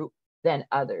for a group than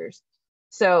others.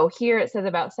 So here it says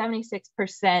about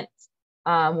 76%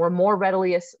 would more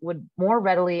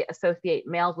readily associate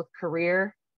males with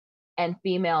career and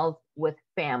females with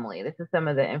family. This is some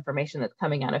of the information that's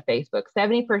coming out of Facebook.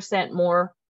 70%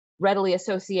 more readily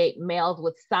associate males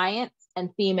with science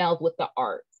and females with the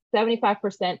arts.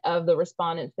 75% of the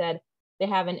respondents said they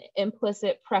have an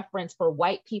implicit preference for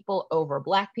white people over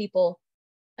Black people.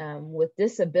 With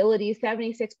disabilities,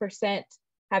 76%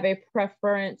 have a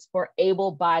preference for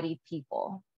able-bodied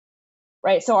people,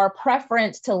 right? So our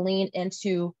preference to lean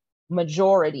into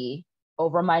majority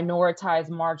over minoritized,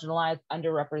 marginalized,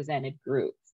 underrepresented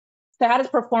groups. So how does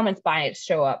performance bias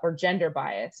show up, or gender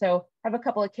bias? So I have a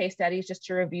couple of case studies just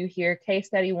to review here. Case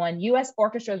study 1, US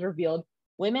orchestras revealed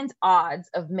women's odds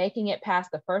of making it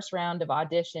past the first round of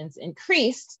auditions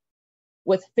increased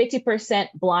with 50%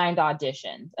 blind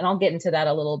auditions. And I'll get into that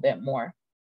a little bit more.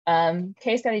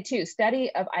 Case study 2, study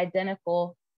of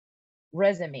identical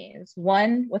resumes,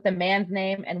 one with a man's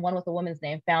name and one with a woman's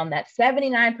name, found that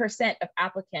 79% of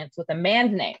applicants with a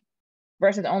man's name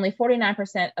versus only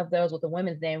 49% of those with a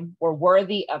woman's name were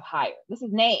worthy of hire. This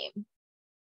is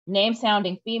name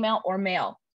sounding female or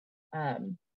male.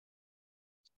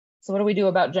 So what do we do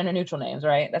about gender neutral names,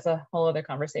 right? That's a whole other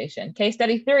conversation. Case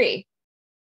study 3,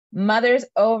 mothers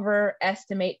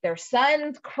overestimate their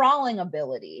son's crawling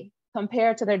ability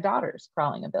compared to their daughter's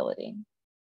crawling ability.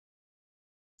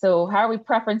 So how are we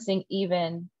preferencing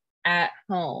even at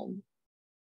home?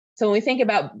 So when we think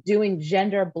about doing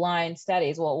gender blind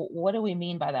studies, well, what do we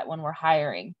mean by that when we're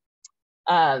hiring?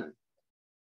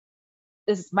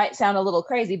 This might sound a little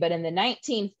crazy, but in the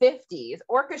 1950s,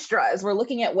 orchestras were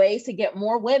looking at ways to get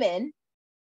more women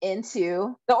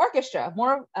into the orchestra,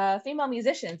 more female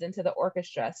musicians into the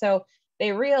orchestra. So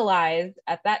they realized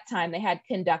at that time they had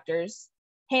conductors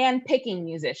hand-picking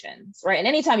musicians, right? And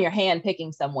anytime you're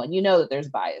hand-picking someone, you know that there's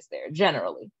bias there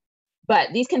generally.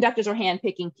 But these conductors were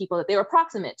hand-picking people that they were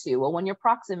proximate to. Well, when you're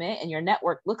proximate and your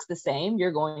network looks the same,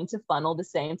 you're going to funnel the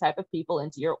same type of people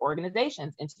into your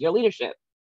organizations, into your leadership.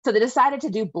 So they decided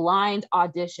to do blind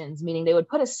auditions, meaning they would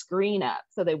put a screen up.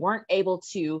 So they weren't able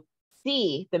to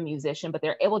see the musician, but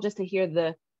they're able just to hear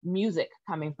the music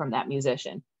coming from that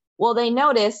musician. Well, they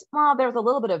noticed, well, there was a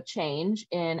little bit of change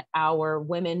in our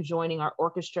women joining our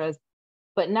orchestras,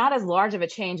 but not as large of a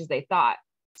change as they thought.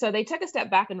 So they took a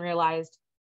step back and realized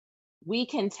we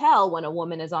can tell when a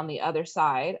woman is on the other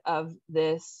side of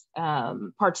this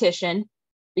partition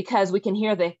because we can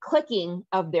hear the clicking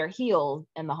of their heels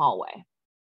in the hallway.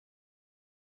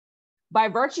 By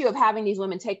virtue of having these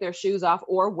women take their shoes off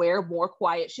or wear more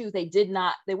quiet shoes, they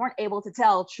weren't able to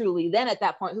tell truly then at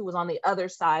that point who was on the other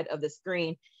side of the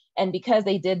screen. And because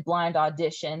they did blind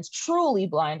auditions, truly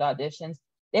blind auditions,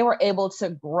 they were able to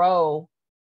grow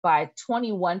by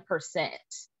 21%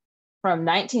 from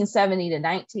 1970 to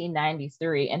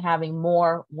 1993 and having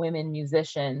more women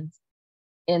musicians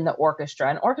in the orchestra.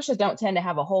 And orchestras don't tend to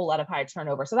have a whole lot of high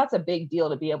turnover. So that's a big deal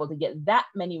to be able to get that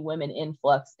many women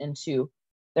influx into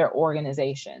their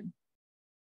organization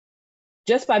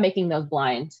just by making those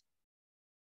blind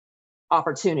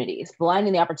opportunities,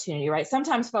 blinding the opportunity, right?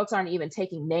 Sometimes folks aren't even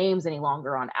taking names any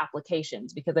longer on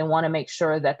applications because they want to make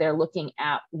sure that they're looking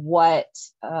at what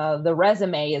the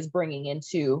resume is bringing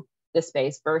into the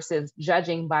space versus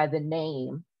judging by the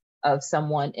name of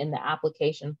someone in the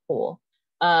application pool.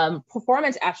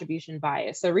 Performance attribution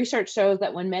bias. So research shows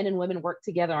that when men and women work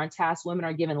together on tasks, women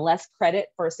are given less credit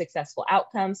for a successful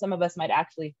outcome. Some of us might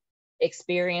actually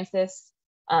experience this.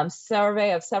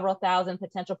 Survey of several thousand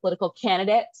potential political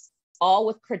candidates, all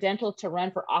with credentials to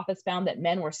run for office, found that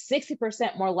men were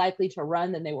 60% more likely to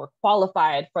run than they were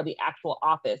qualified for the actual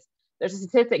office. There's a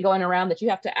statistic going around that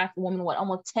you have to ask a woman, what,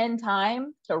 almost 10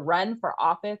 times to run for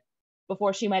office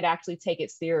before she might actually take it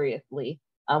seriously.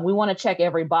 We want to check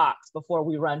every box before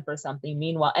we run for something.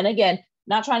 Meanwhile, and again,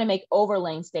 not trying to make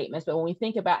overlaying statements, but when we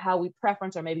think about how we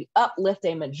preference or maybe uplift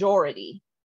a majority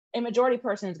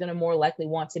person is going to more likely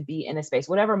want to be in a space,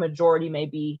 whatever majority may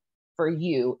be for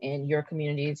you in your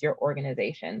communities, your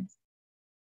organizations.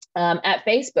 At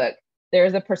Facebook,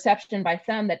 there's a perception by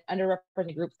some that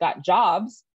underrepresented groups got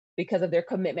jobs because of their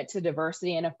commitment to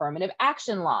diversity and affirmative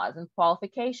action laws and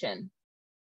qualification.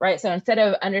 Right. So instead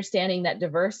of understanding that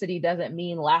diversity doesn't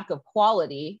mean lack of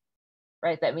quality,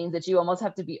 right, that means that you almost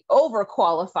have to be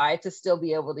overqualified to still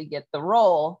be able to get the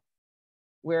role.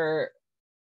 We're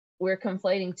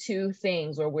conflating two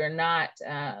things, or we're not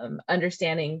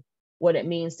understanding what it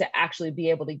means to actually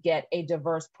be able to get a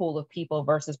diverse pool of people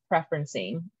versus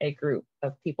preferencing a group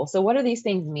of people. So what do these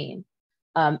things mean?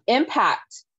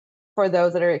 Impact for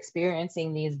those that are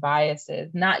experiencing these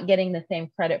biases, not getting the same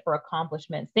credit for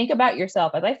accomplishments. Think about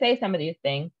yourself. As I say some of these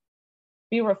things,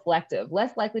 be reflective,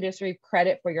 less likely to receive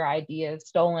credit for your ideas,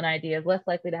 stolen ideas, less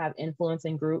likely to have influence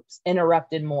in groups,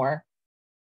 interrupted more,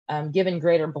 given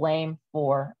greater blame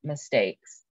for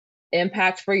mistakes.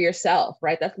 Impact for yourself,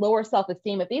 right? That's lower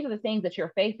self-esteem. If these are the things that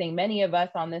you're facing, many of us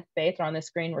on this space or on this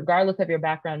screen, regardless of your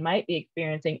background, might be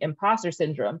experiencing imposter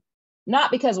syndrome.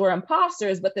 Not because we're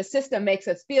imposters, but the system makes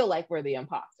us feel like we're the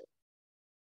imposter.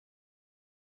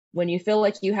 When you feel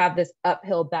like you have this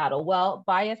uphill battle, well,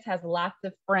 bias has lots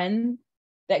of friends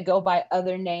that go by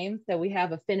other names. So we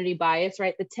have affinity bias,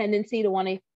 right? The tendency to want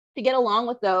to get along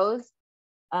with those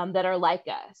that are like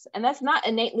us. And that's not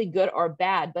innately good or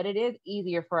bad, but it is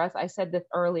easier for us. I said this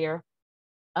earlier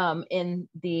in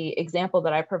the example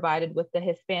that I provided with the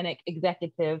Hispanic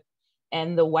executive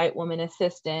and the white woman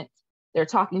assistant. They're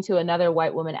talking to another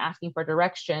white woman asking for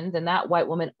directions, and that white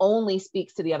woman only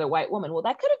speaks to the other white woman. Well,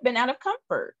 that could have been out of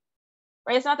comfort,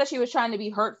 right? It's not that she was trying to be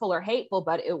hurtful or hateful,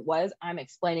 but it was, I'm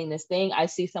explaining this thing. I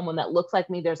see someone that looks like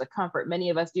me. There's a comfort. Many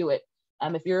of us do it.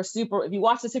 If you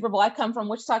watch the Super Bowl, I come from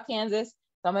Wichita, Kansas.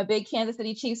 So I'm a big Kansas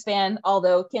City Chiefs fan,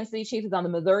 although Kansas City Chiefs is on the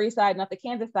Missouri side, not the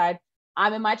Kansas side.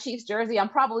 I'm in my Chiefs jersey. I'm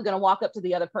probably going to walk up to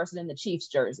the other person in the Chiefs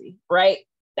jersey, right?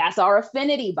 That's our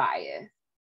affinity bias.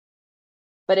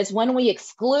 But it's when we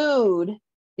exclude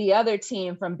the other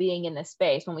team from being in the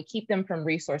space, when we keep them from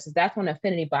resources, that's when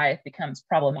affinity bias becomes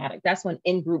problematic. That's when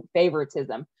in-group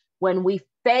favoritism, when we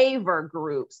favor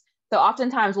groups. So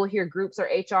oftentimes we'll hear groups or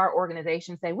HR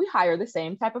organizations say, we hire the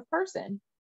same type of person.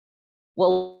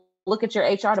 Well, look at your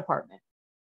HR department.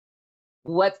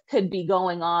 What could be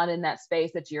going on in that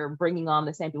space that you're bringing on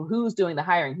the same people? Who's doing the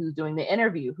hiring? Who's doing the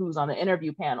interview? Who's on the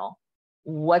interview panel?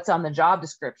 What's on the job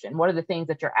description? What are the things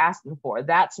that you're asking for?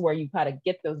 That's where you kind of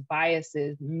get those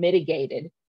biases mitigated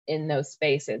in those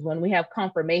spaces. When we have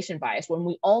confirmation bias, when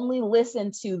we only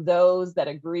listen to those that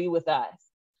agree with us.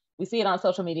 We see it on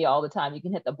social media all the time. You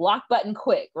can hit the block button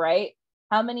quick, right?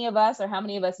 How many of us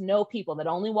know people that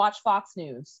only watch Fox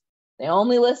News? They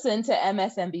only listen to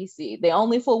MSNBC. They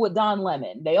only fool with Don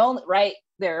Lemon. Right?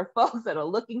 There are folks that are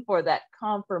looking for that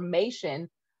confirmation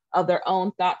of their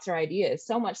own thoughts or ideas,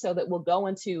 so much so that we'll go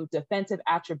into defensive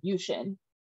attribution.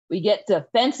 We get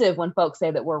defensive when folks say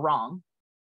that we're wrong.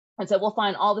 And so we'll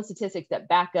find all the statistics that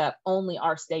back up only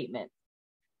our statement.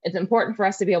 It's important for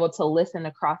us to be able to listen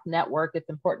across network. It's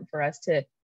important for us to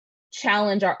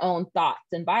challenge our own thoughts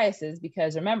and biases,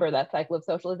 because remember that cycle of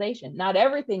socialization. Not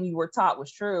everything you were taught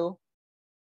was true,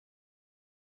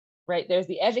 right? There's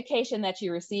the education that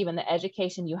you receive and the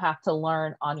education you have to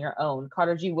learn on your own.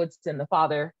 Carter G. Woodson, the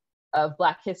father of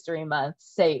Black History Month,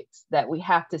 states that we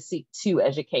have to seek two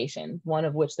educations, one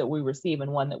of which that we receive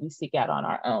and one that we seek out on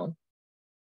our own.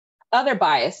 Other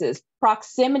biases,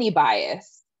 proximity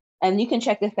bias. And you can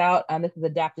check this out. This is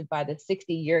adapted by the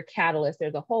 60-year catalyst.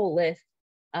 There's a whole list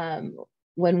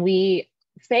when we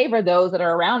favor those that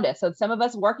are around us. So some of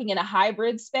us working in a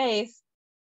hybrid space,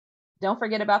 don't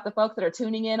forget about the folks that are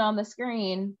tuning in on the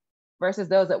screen versus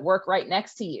those that work right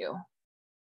next to you.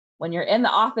 When you're in the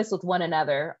office with one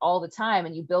another all the time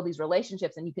and you build these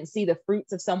relationships and you can see the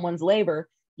fruits of someone's labor,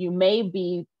 you may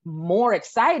be more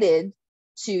excited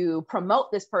to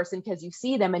promote this person because you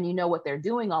see them and you know what they're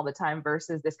doing all the time,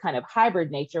 versus this kind of hybrid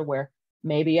nature where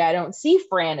maybe I don't see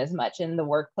Fran as much in the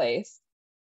workplace.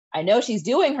 I know she's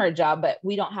doing her job, but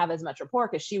we don't have as much rapport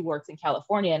because she works in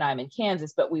California and I'm in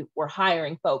Kansas, but we're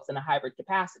hiring folks in a hybrid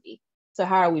capacity. So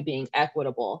how are we being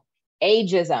equitable?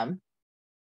 Ageism,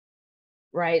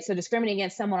 right? So discriminating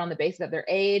against someone on the basis of their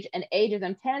age, and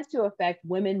ageism tends to affect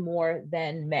women more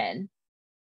than men.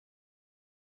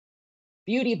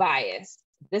 Beauty bias.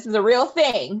 This is a real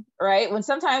thing, right?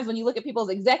 Sometimes when you look at people's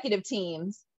executive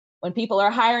teams, when people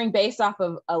are hiring based off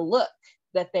of a look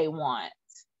that they want.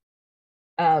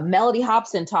 Melody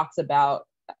Hobson talks about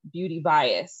beauty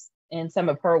bias in some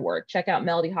of her work. Check out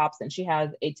Melody Hobson. She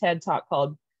has a TED Talk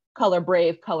called Color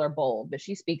Brave, Color Bold, but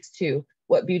she speaks to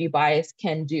what beauty bias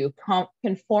can do.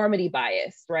 Conformity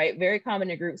bias, right? Very common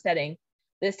in a group setting.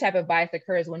 This type of bias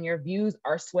occurs when your views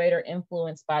are swayed or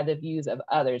influenced by the views of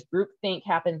others. Groupthink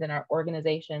happens in our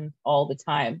organizations all the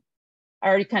time. I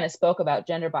already kind of spoke about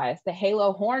gender bias. The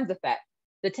halo horns effect,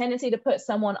 the tendency to put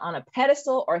someone on a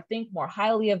pedestal or think more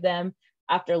highly of them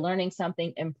after learning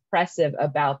something impressive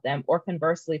about them, or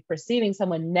conversely, perceiving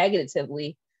someone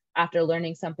negatively after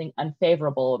learning something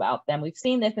unfavorable about them. We've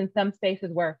seen this in some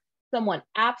spaces where someone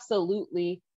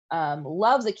absolutely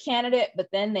loves a candidate, but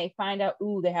then they find out,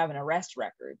 ooh, they have an arrest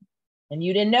record. And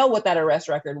you didn't know what that arrest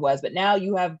record was, but now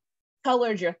you have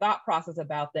colored your thought process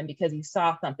about them because you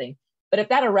saw something. But if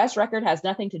that arrest record has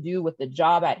nothing to do with the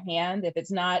job at hand,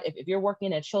 if you're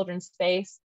working in a children's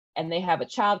space and they have a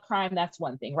child crime, that's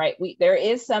one thing, right? There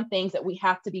is some things that we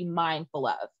have to be mindful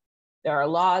of. There are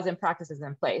laws and practices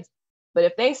in place. But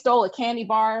if they stole a candy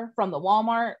bar from the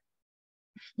Walmart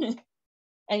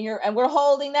and we're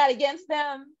holding that against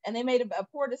them, and they made a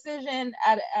poor decision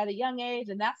at a young age,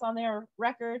 and that's on their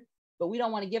record, but we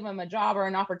don't want to give them a job or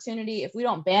an opportunity, if we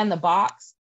don't ban the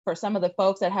box for some of the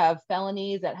folks that have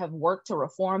felonies that have worked to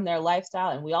reform their lifestyle.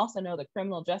 And we also know the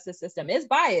criminal justice system is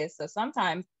biased. So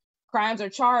sometimes crimes are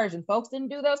charged and folks didn't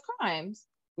do those crimes.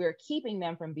 We're keeping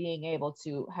them from being able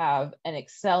to have an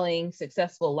excelling,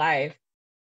 successful life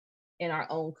in our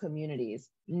own communities.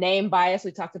 Name bias,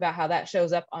 we talked about how that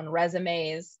shows up on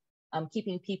resumes,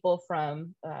 keeping people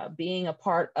from being a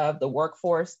part of the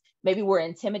workforce. Maybe we're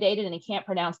intimidated and can't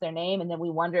pronounce their name, and then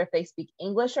we wonder if they speak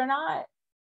English or not.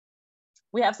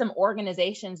 We have some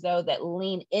organizations, though, that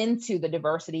lean into the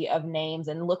diversity of names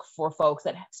and look for folks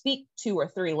that speak 2 or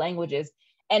 3 languages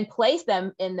and place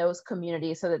them in those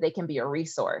communities so that they can be a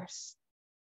resource,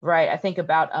 right? I think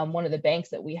about one of the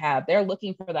banks that we have. They're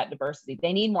looking for that diversity.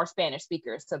 They need more Spanish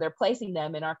speakers. So they're placing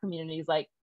them in our communities like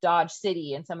Dodge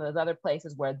City and some of those other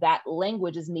places where that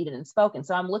language is needed and spoken.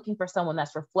 So I'm looking for someone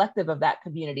that's reflective of that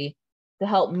community to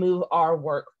help move our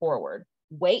work forward.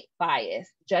 Weight bias,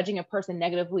 judging a person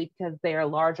negatively because they are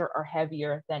larger or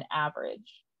heavier than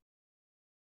average.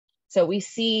 So we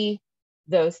see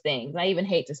those things. I even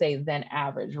hate to say than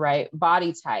average, right?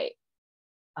 Body type.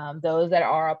 Those that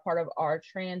are a part of our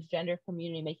transgender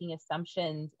community, making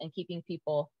assumptions and keeping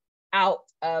people out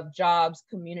of jobs,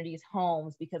 communities,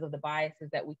 homes because of the biases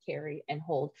that we carry and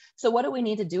hold. So what do we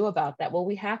need to do about that? Well,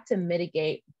 we have to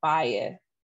mitigate bias.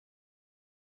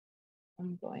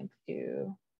 I'm going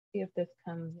to see if this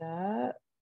comes up.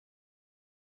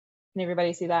 Can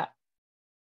everybody see that?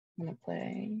 I'm gonna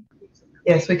play.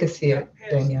 Yes, we can see it,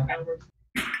 Danielle.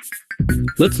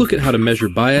 Let's look at how to measure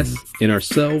bias in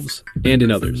ourselves and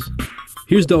in others.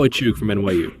 Here's Dolly Chug from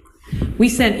NYU. We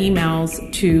sent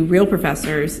emails to real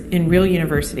professors in real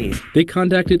universities. They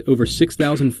contacted over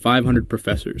 6,500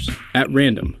 professors at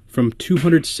random from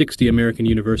 260 American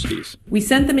universities. We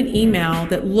sent them an email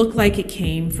that looked like it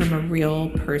came from a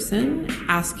real person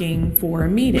asking for a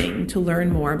meeting to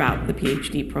learn more about the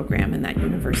PhD program in that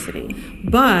university.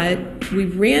 But we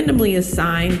randomly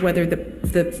assigned whether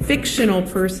the fictional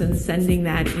person sending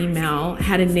that email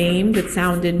had a name that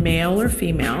sounded male or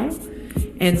female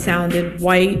and sounded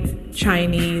white,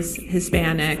 Chinese,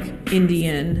 Hispanic,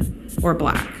 Indian, or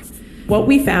Black. What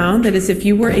we found that is if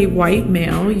you were a white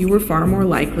male, you were far more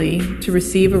likely to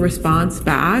receive a response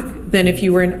back than if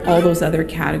you were in all those other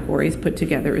categories put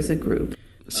together as a group.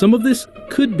 Some of this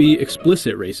could be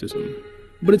explicit racism,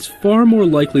 but it's far more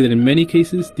likely that in many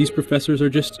cases, these professors are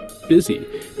just busy.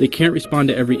 They can't respond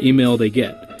to every email they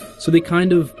get, so they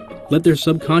kind of let their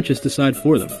subconscious decide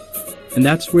for them. And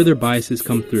that's where their biases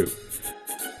come through.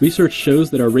 Research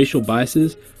shows that our racial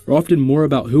biases are often more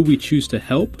about who we choose to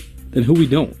help than who we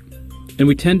don't. And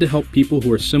we tend to help people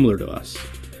who are similar to us.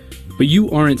 But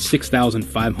you aren't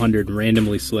 6,500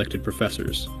 randomly selected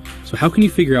professors. So how can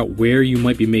you figure out where you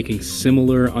might be making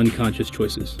similar unconscious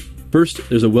choices? First,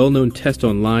 there's a well-known test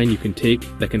online you can take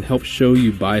that can help show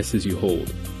you biases you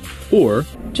hold. Or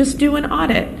just do an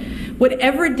audit.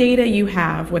 Whatever data you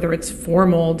have, whether it's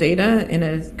formal data in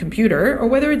a computer or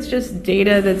whether it's just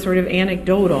data that's sort of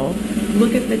anecdotal,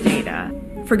 look at the data.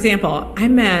 For example, I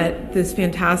met this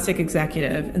fantastic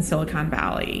executive in Silicon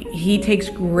Valley. He takes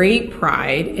great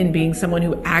pride in being someone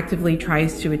who actively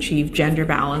tries to achieve gender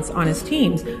balance on his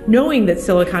teams, knowing that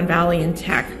Silicon Valley and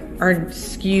tech are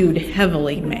skewed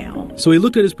heavily male. So he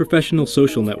looked at his professional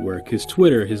social network, his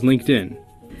Twitter, his LinkedIn.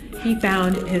 He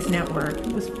found his network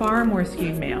was far more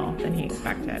skewed male than he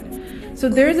expected. So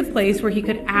there's a place where he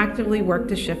could actively work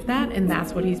to shift that, and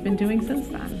that's what he's been doing since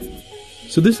then.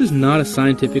 So this is not a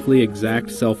scientifically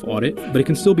exact self-audit, but it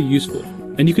can still be useful,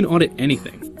 and you can audit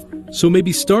anything. So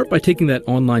maybe start by taking that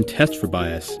online test for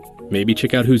bias. Maybe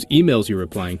check out whose emails you're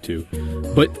replying to.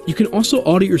 But you can also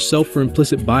audit yourself for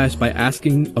implicit bias by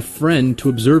asking a friend to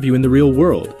observe you in the real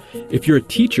world. If you're a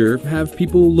teacher, have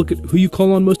people look at who you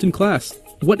call on most in class,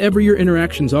 whatever your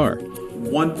interactions are.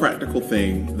 One practical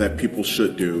thing that people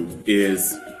should do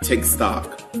is take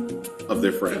stock of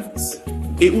their friends.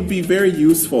 It would be very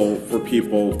useful for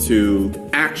people to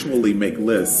actually make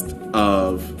lists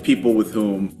of people with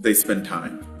whom they spend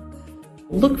time.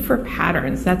 Look for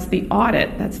patterns. That's the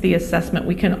audit. That's the assessment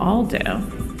we can all do.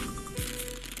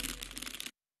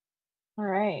 All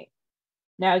right.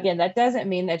 Now, again, that doesn't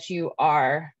mean that you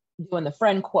are doing the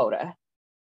friend quota,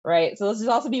 right? So let's just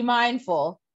also be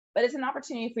mindful, but it's an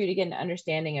opportunity for you to get an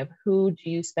understanding of who do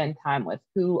you spend time with?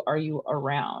 Who are you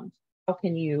around? How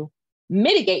can you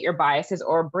mitigate your biases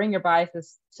or bring your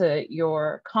biases to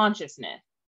your consciousness?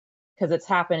 Because it's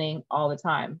happening all the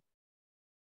time.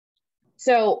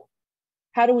 So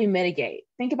how do we mitigate?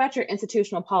 Think about your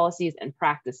institutional policies and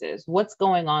practices. What's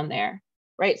going on there,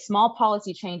 right? Small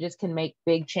policy changes can make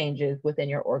big changes within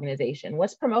your organization.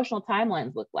 What's promotional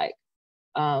timelines look like?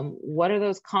 What are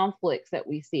those conflicts that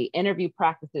we see? Interview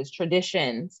practices,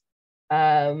 traditions.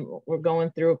 We're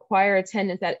going through require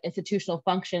attendance at institutional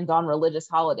functions on religious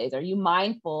holidays. Are you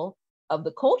mindful of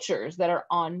the cultures that are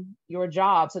on your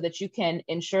job so that you can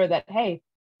ensure that, hey,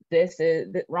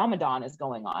 that Ramadan is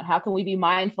going on? How can we be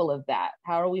mindful of that?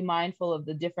 How are we mindful of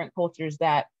the different cultures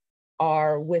that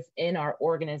are within our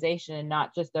organization and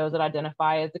not just those that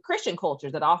identify as the Christian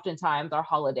cultures that oftentimes our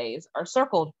holidays are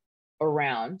circled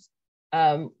around?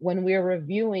 When we're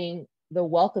reviewing the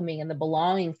welcoming and the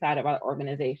belonging side of our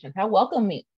organizations, how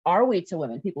welcoming are we to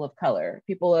women, people of color,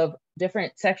 people of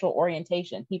different sexual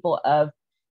orientation, people of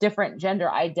different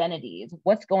gender identities?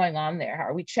 What's going on there? How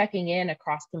are we checking in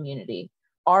across community?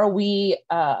 Are we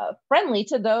friendly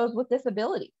to those with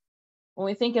disabilities? When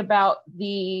we think about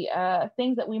the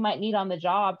things that we might need on the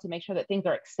job to make sure that things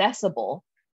are accessible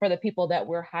for the people that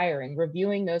we're hiring,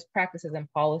 reviewing those practices and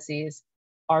policies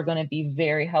are going to be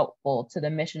very helpful to the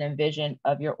mission and vision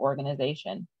of your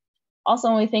organization. Also,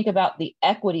 when we think about the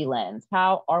equity lens,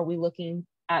 how are we looking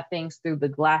at things through the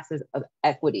glasses of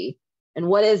equity? And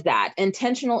what is that?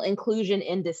 Intentional inclusion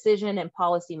in decision and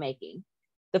policy making.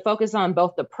 The focus on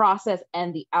both the process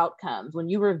and the outcomes. When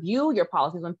you review your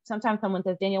policies, when sometimes someone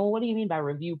says, Danielle, well, what do you mean by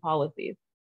review policies?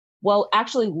 Well,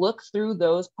 actually look through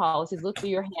those policies, look through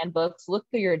your handbooks, look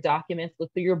through your documents,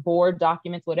 look through your board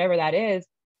documents, whatever that is,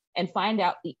 and find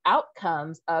out the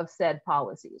outcomes of said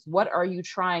policies. What are you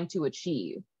trying to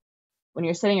achieve? When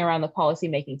you're sitting around the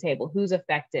policy-making table, who's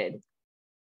affected?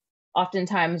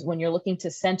 Oftentimes, when you're looking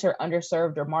to center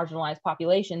underserved or marginalized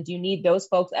populations, you need those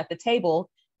folks at the table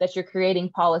that you're creating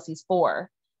policies for.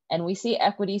 And we see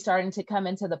equity starting to come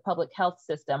into the public health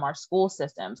system, our school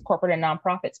systems, corporate and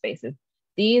nonprofit spaces.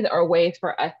 These are ways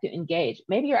for us to engage.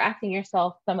 Maybe you're asking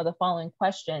yourself some of the following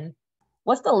questions.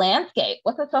 What's the landscape?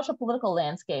 What's the social political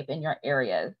landscape in your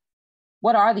areas?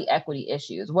 What are the equity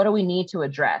issues? What do we need to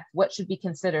address? What should be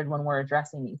considered when we're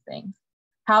addressing these things?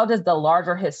 How does the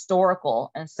larger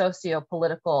historical and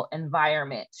socio-political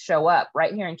environment show up?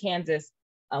 Right here in Kansas,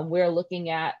 we're looking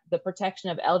at the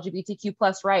protection of LGBTQ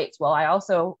plus rights. Well, I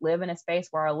also live in a space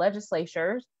where our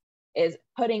legislatures is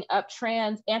putting up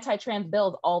anti-trans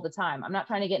bills all the time. I'm not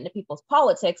trying to get into people's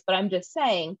politics, but I'm just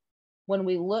saying, when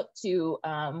we look to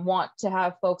want to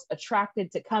have folks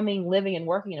attracted to coming, living, and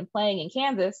working and playing in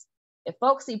Kansas, if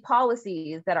folks see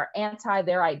policies that are anti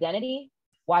their identity,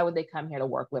 why would they come here to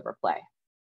work, live, or play?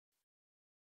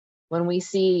 When we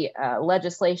see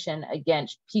legislation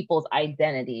against people's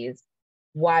identities,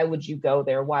 why would you go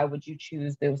there? Why would you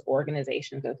choose those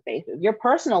organizations, those spaces? Your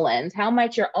personal lens, how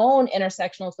might your own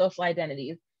intersectional social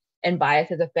identities and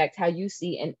biases affect how you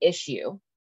see an issue?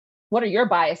 What are your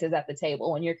biases at the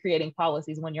table when you're creating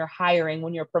policies, when you're hiring,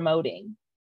 when you're promoting?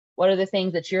 What are the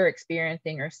things that you're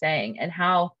experiencing or saying? And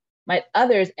how Might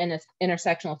others'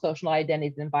 intersectional social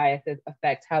identities and biases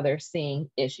affect how they're seeing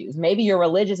issues? Maybe your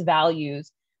religious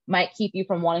values might keep you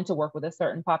from wanting to work with a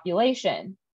certain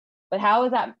population. But how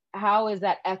is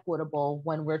that equitable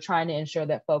when we're trying to ensure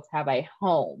that folks have a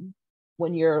home?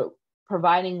 When you're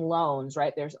providing loans,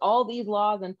 right? There's all these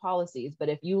laws and policies, but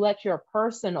if you let your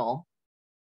personal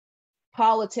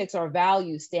politics or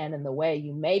values stand in the way,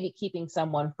 you may be keeping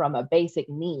someone from a basic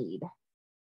need,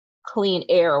 clean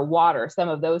air, water, some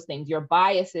of those things. Your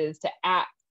biases to act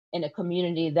in a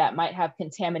community that might have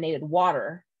contaminated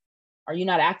water. Are you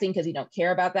not acting because you don't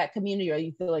care about that community, or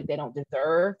you feel like they don't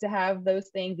deserve to have those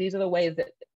things? These are the ways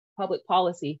that public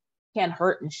policy can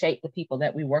hurt and shape the people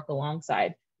that we work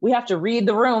alongside. We have to read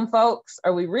the room, folks.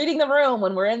 Are we reading the room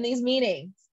when we're in these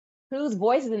meetings? Whose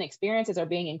voices and experiences are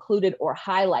being included or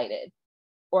highlighted,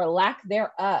 or lack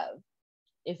thereof?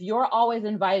 If you're always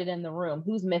invited in the room,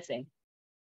 who's missing?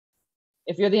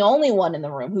 If you're the only one in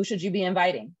the room, who should you be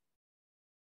inviting?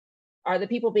 Are the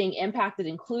people being impacted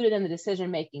included in the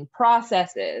decision-making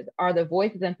processes? Are the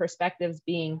voices and perspectives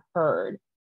being heard?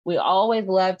 We always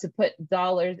love to put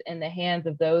dollars in the hands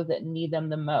of those that need them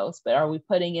the most, but are we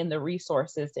putting in the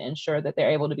resources to ensure that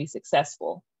they're able to be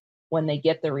successful when they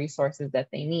get the resources that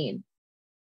they need?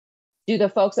 Do the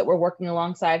folks that we're working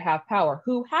alongside have power?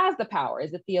 Who has the power?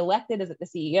 Is it the elected? Is it the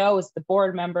CEO? Is it the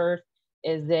board members?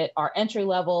 Is it our entry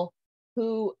level?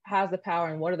 Who has the power,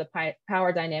 and what are the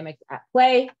power dynamics at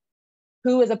play?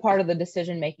 Who is a part of the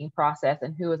decision-making process,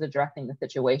 and who is addressing the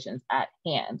situations at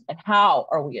hand? And how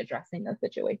are we addressing those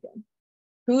situations?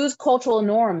 Whose cultural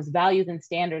norms, values, and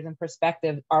standards and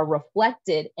perspectives are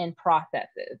reflected in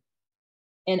processes,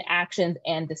 in actions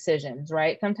and decisions,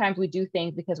 right? Sometimes we do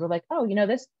things because we're like, oh,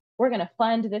 we're gonna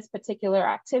fund this particular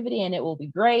activity and it will be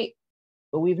great,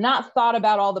 but we've not thought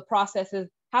about all the processes.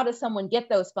 How does someone get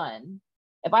those funds?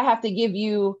 If I have to give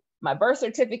you my birth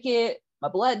certificate, my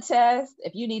blood test,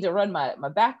 if you need to run my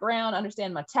background,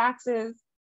 understand my taxes,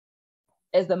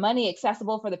 is the money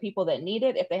accessible for the people that need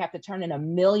it if they have to turn in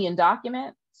 1 million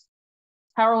documents?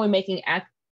 How are we making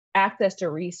access to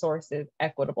resources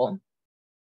equitable?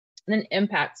 And then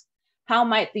impacts. How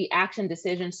might the action,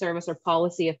 decision, service, or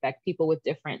policy affect people with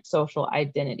different social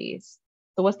identities?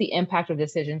 So what's the impact of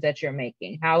decisions that you're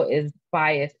making? How is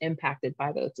bias impacted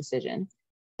by those decisions?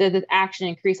 Does this action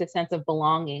increase a sense of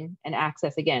belonging and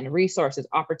access, again, resources,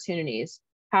 opportunities,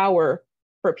 power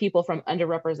for people from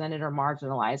underrepresented or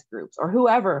marginalized groups, or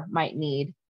whoever might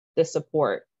need the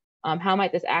support? How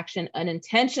might this action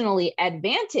unintentionally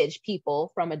advantage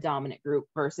people from a dominant group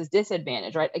versus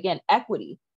disadvantage, right? Again,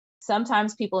 equity.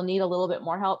 Sometimes people need a little bit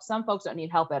more help. Some folks don't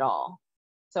need help at all.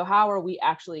 So how are we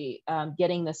actually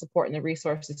getting the support and the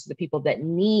resources to the people that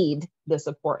need the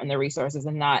support and the resources,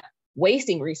 and not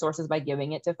wasting resources by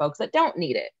giving it to folks that don't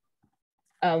need it?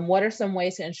 What are some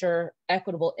ways to ensure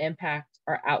equitable impact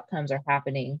or outcomes are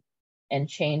happening and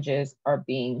changes are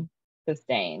being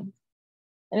sustained?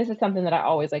 And this is something that I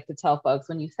always like to tell folks: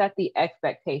 when you set the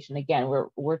expectation, again,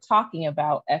 we're talking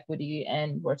about equity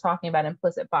and we're talking about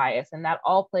implicit bias, and that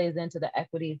all plays into the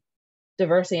equity,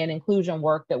 diversity, and inclusion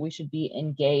work that we should be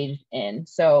engaged in.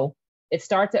 So it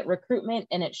starts at recruitment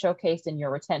and it's showcased in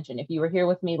your retention. If you were here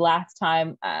with me last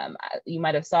time, you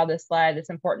might have saw this slide. It's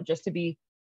important just to be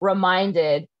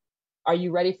reminded, are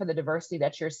you ready for the diversity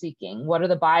that you're seeking? What are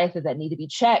the biases that need to be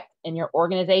checked in your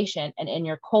organization and in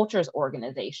your culture's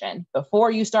organization before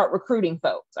you start recruiting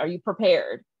folks? Are you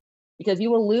prepared? Because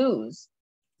you will lose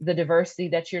the diversity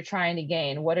that you're trying to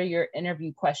gain. What are your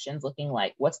interview questions looking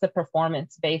like? What's the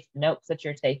performance-based notes that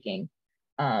you're taking?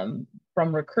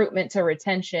 From recruitment to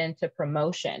retention to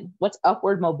promotion. What's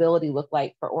upward mobility look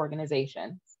like for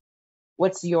organizations?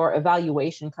 What's your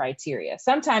evaluation criteria?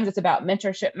 Sometimes it's about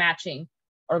mentorship matching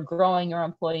or growing your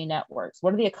employee networks.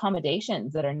 What are the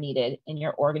accommodations that are needed in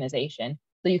your organization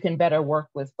so you can better work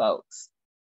with folks?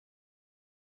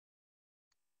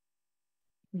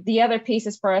 The other piece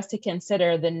is for us to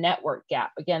consider the network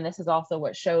gap. Again, this is also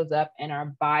what shows up in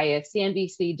our bias.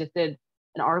 CNBC just did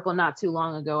an article not too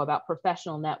long ago about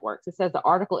professional networks. It says the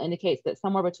article indicates that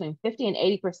somewhere between 50 and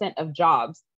 80% of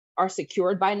jobs are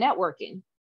secured by networking.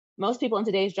 Most people in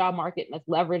today's job market must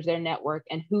leverage their network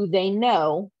and who they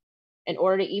know in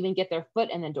order to even get their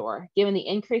foot in the door. Given the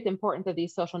increased importance of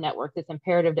these social networks, it's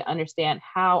imperative to understand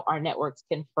how our networks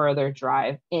can further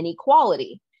drive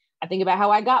inequality. I think about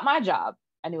how I got my job.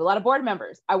 I knew a lot of board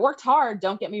members. I worked hard,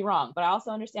 don't get me wrong, but I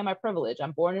also understand my privilege.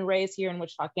 I'm born and raised here in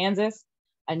Wichita, Kansas.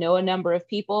 I know a number of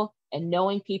people, and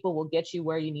knowing people will get you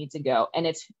where you need to go. And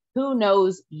it's who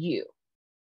knows you,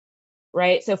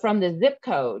 right? So from the zip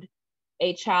code,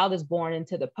 a child is born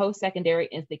into the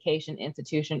post-secondary education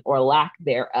institution or lack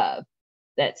thereof.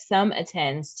 that some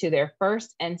attends to their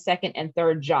first and second and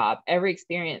third job. Every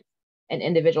experience an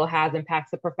individual has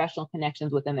impacts the professional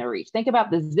connections within their reach. Think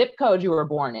about the zip code you were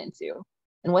born into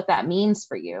and what that means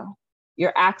for you,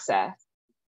 your access.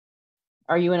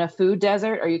 Are you in a food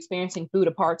desert? Are you experiencing food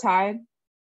apartheid?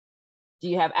 Do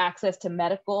you have access to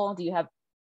medical? Do you have,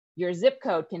 your zip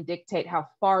code can dictate how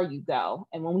far you go.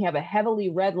 And when we have a heavily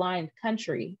redlined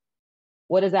country,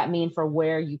 what does that mean for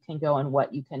where you can go and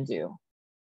what you can do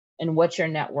and what your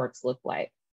networks look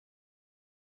like?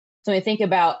 So when we think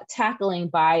about tackling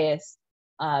bias,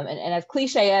 and as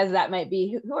cliche as that might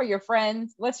be, who are your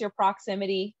friends? What's your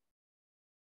proximity?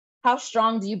 How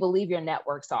strong do you believe your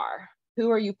networks are?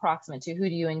 Who are you proximate to? Who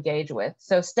do you engage with?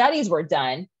 So studies were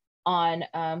done on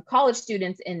college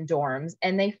students in dorms,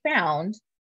 and they found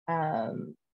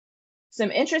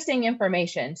some interesting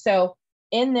information. So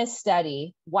in this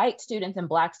study, white students and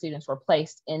Black students were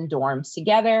placed in dorms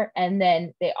together, and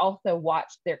then they also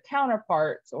watched their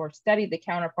counterparts or studied the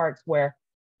counterparts where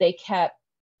they kept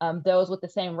those with the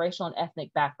same racial and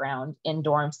ethnic background in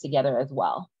dorms together as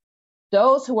well.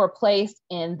 Those who were placed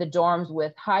in the dorms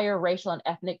with higher racial and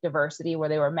ethnic diversity, where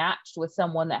they were matched with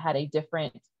someone that had a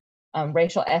different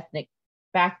racial ethnic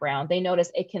background, they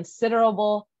noticed a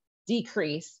considerable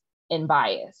decrease in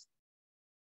bias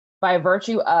by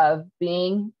virtue of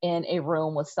being in a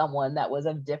room with someone that was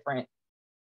of different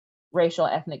racial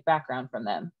ethnic background from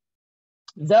them.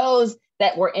 Those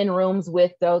that were in rooms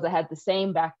with those that had the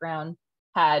same background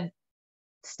had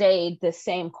stayed the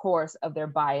same course of their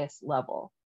bias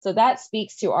level. So that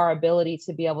speaks to our ability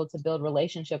to be able to build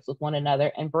relationships with one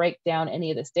another and break down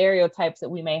any of the stereotypes that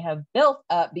we may have built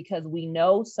up because we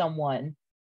know someone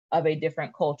of a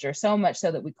different culture, so much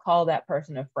so that we call that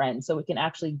person a friend, so we can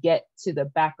actually get to the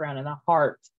background and the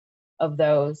heart of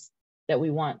those that we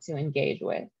want to engage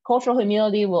with. Cultural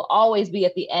humility will always be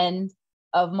at the end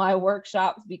of my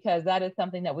workshops because that is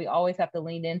something that we always have to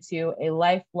lean into, a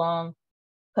lifelong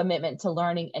commitment to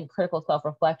learning and critical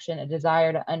self-reflection, a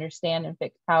desire to understand and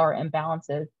fix power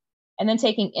imbalances, and then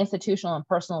taking institutional and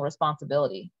personal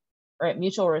responsibility, right?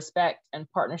 Mutual respect and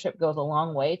partnership goes a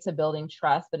long way to building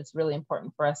trust, but it's really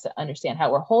important for us to understand how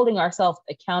we're holding ourselves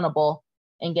accountable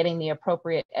and getting the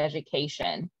appropriate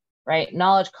education, right?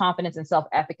 Knowledge, confidence, and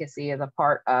self-efficacy is a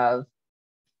part of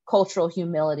cultural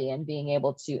humility and being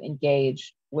able to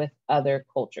engage with other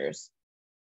cultures.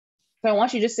 So I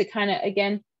want you just to kind of,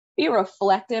 again, be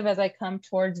reflective as I come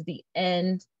towards the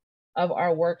end of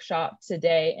our workshop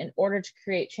today. In order to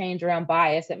create change around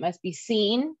bias, it must be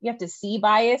seen. You have to see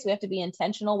bias. We have to be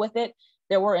intentional with it.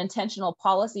 There were intentional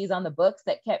policies on the books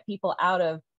that kept people out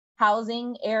of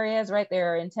housing areas, right?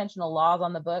 There are intentional laws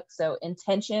on the books. So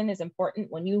intention is important.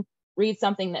 When you read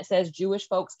something that says Jewish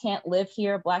folks can't live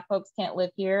here, Black folks can't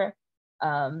live here,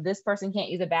 this person can't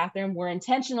use a bathroom, we're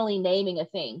intentionally naming a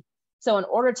thing. So in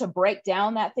order to break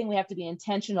down that thing, we have to be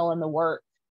intentional in the work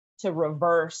to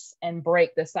reverse and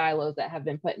break the silos that have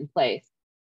been put in place.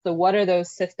 So what are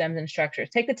those systems and structures?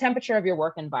 Take the temperature of your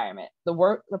work environment.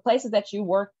 The places that you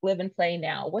work, live, and play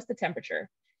now. What's the temperature?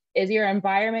 Is your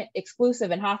environment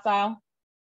exclusive and hostile?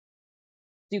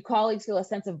 Do colleagues feel a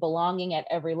sense of belonging at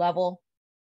every level?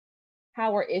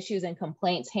 How are issues and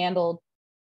complaints handled?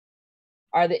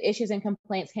 Are the issues and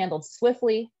complaints handled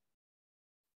swiftly?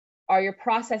 Are your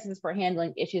processes for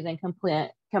handling issues and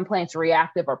complaints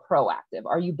reactive or proactive?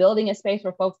 Are you building a space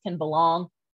where folks can belong,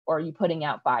 or are you putting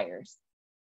out fires?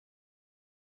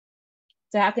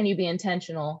 So how can you be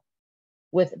intentional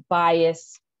with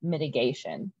bias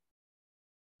mitigation?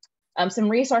 Some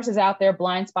resources out there.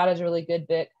 Blind Spot is a really good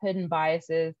book. Hidden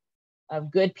Biases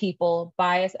of Good People.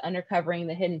 Bias, Uncovering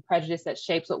the Hidden Prejudice that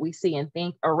Shapes What We See and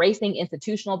Think. Erasing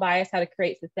Institutional Bias, How to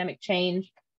Create Systemic Change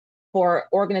for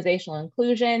Organizational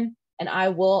Inclusion. And I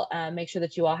will make sure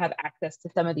that you all have access to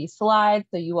some of these slides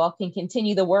so you all can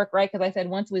continue the work, right? Because I said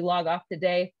once we log off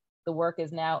today, the work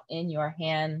is now in your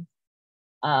hands.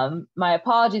 My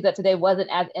apologies that today wasn't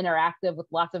as interactive with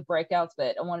lots of breakouts,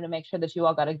 but I wanted to make sure that you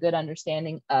all got a good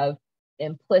understanding of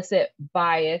implicit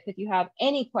bias. If you have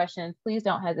any questions, please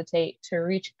don't hesitate to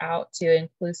reach out to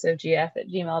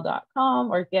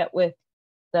inclusivegf@gmail.com or get with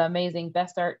the amazing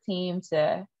Best Art team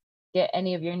to get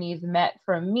any of your needs met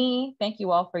from me. Thank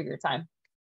you all for your time.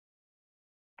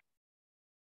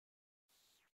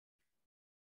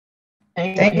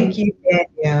 Thank you,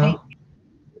 Danielle.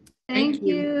 Thank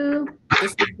you.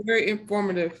 This was very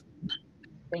informative.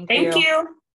 Thank you. Thank you.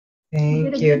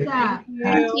 Thank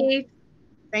you.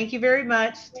 Thank you very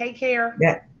much. Take care.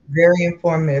 Yeah, very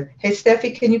informative. Hey,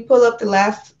 Steffi, can you pull up the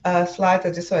last slides?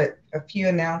 I just saw a few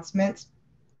announcements.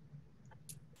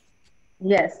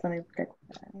 Yes, let me put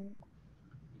that.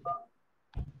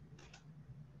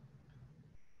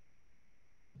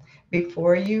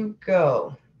 Before you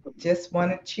go, just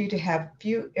wanted you to have a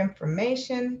few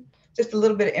information, just a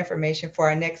little bit of information for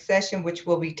our next session, which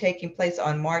will be taking place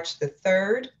on March the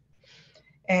 3rd.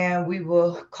 And we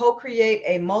will co-create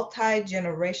a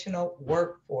multi-generational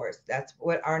workforce. That's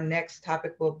what our next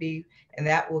topic will be. And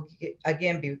that will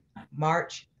again be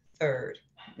March 3rd.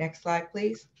 Next slide,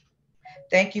 please.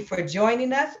 Thank you for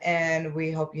joining us, and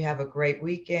we hope you have a great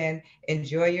weekend.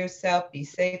 Enjoy yourself, be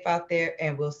safe out there,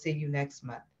 and we'll see you next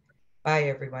month. Bye,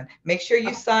 everyone. Make sure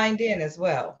you signed in as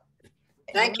well.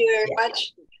 Thank you very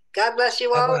much. God bless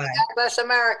you all. Bye-bye. God bless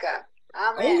America.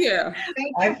 Amen. Oh, yeah.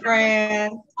 Bye,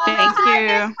 Fran. Thank you.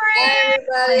 Hi,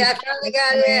 everybody. I finally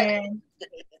got in.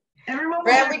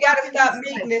 Fran, we got to stop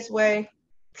meeting this way.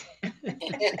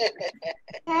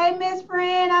 Hey, Miss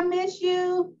Fran, I miss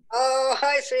you. Oh,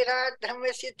 hi, sweetheart. I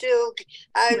miss you too.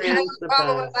 I had a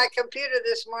problem with my computer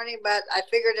this morning, but I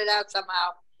figured it out somehow.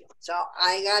 So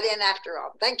I got in after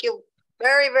all. Thank you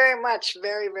very, very much.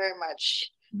 Very, very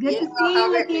much. Good to see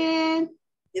you again.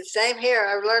 The same here.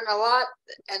 I've learned a lot,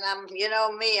 and you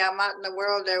know me, I'm out in the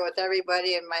world there with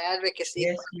everybody in my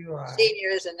advocacy for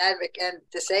seniors and and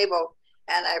disabled.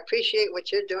 And I appreciate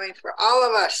what you're doing for all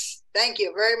of us. Thank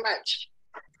you very much.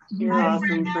 You're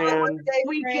awesome, Fran.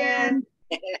 Weekend.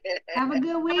 Have a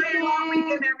good weekend. Long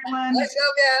weekend, everyone. Bye,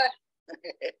 Sylvia.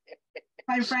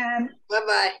 Bye, Fran.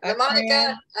 Bye-bye. Bye, Monica,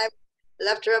 Fran. I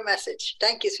left her a message.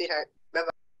 Thank you, sweetheart.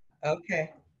 Bye-bye.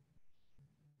 Okay.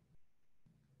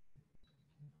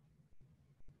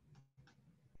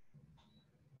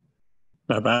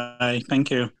 Bye-bye. Thank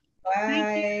you. Bye.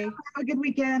 Thank you. Have a good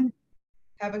weekend.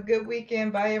 Have a good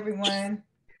weekend. Bye, everyone.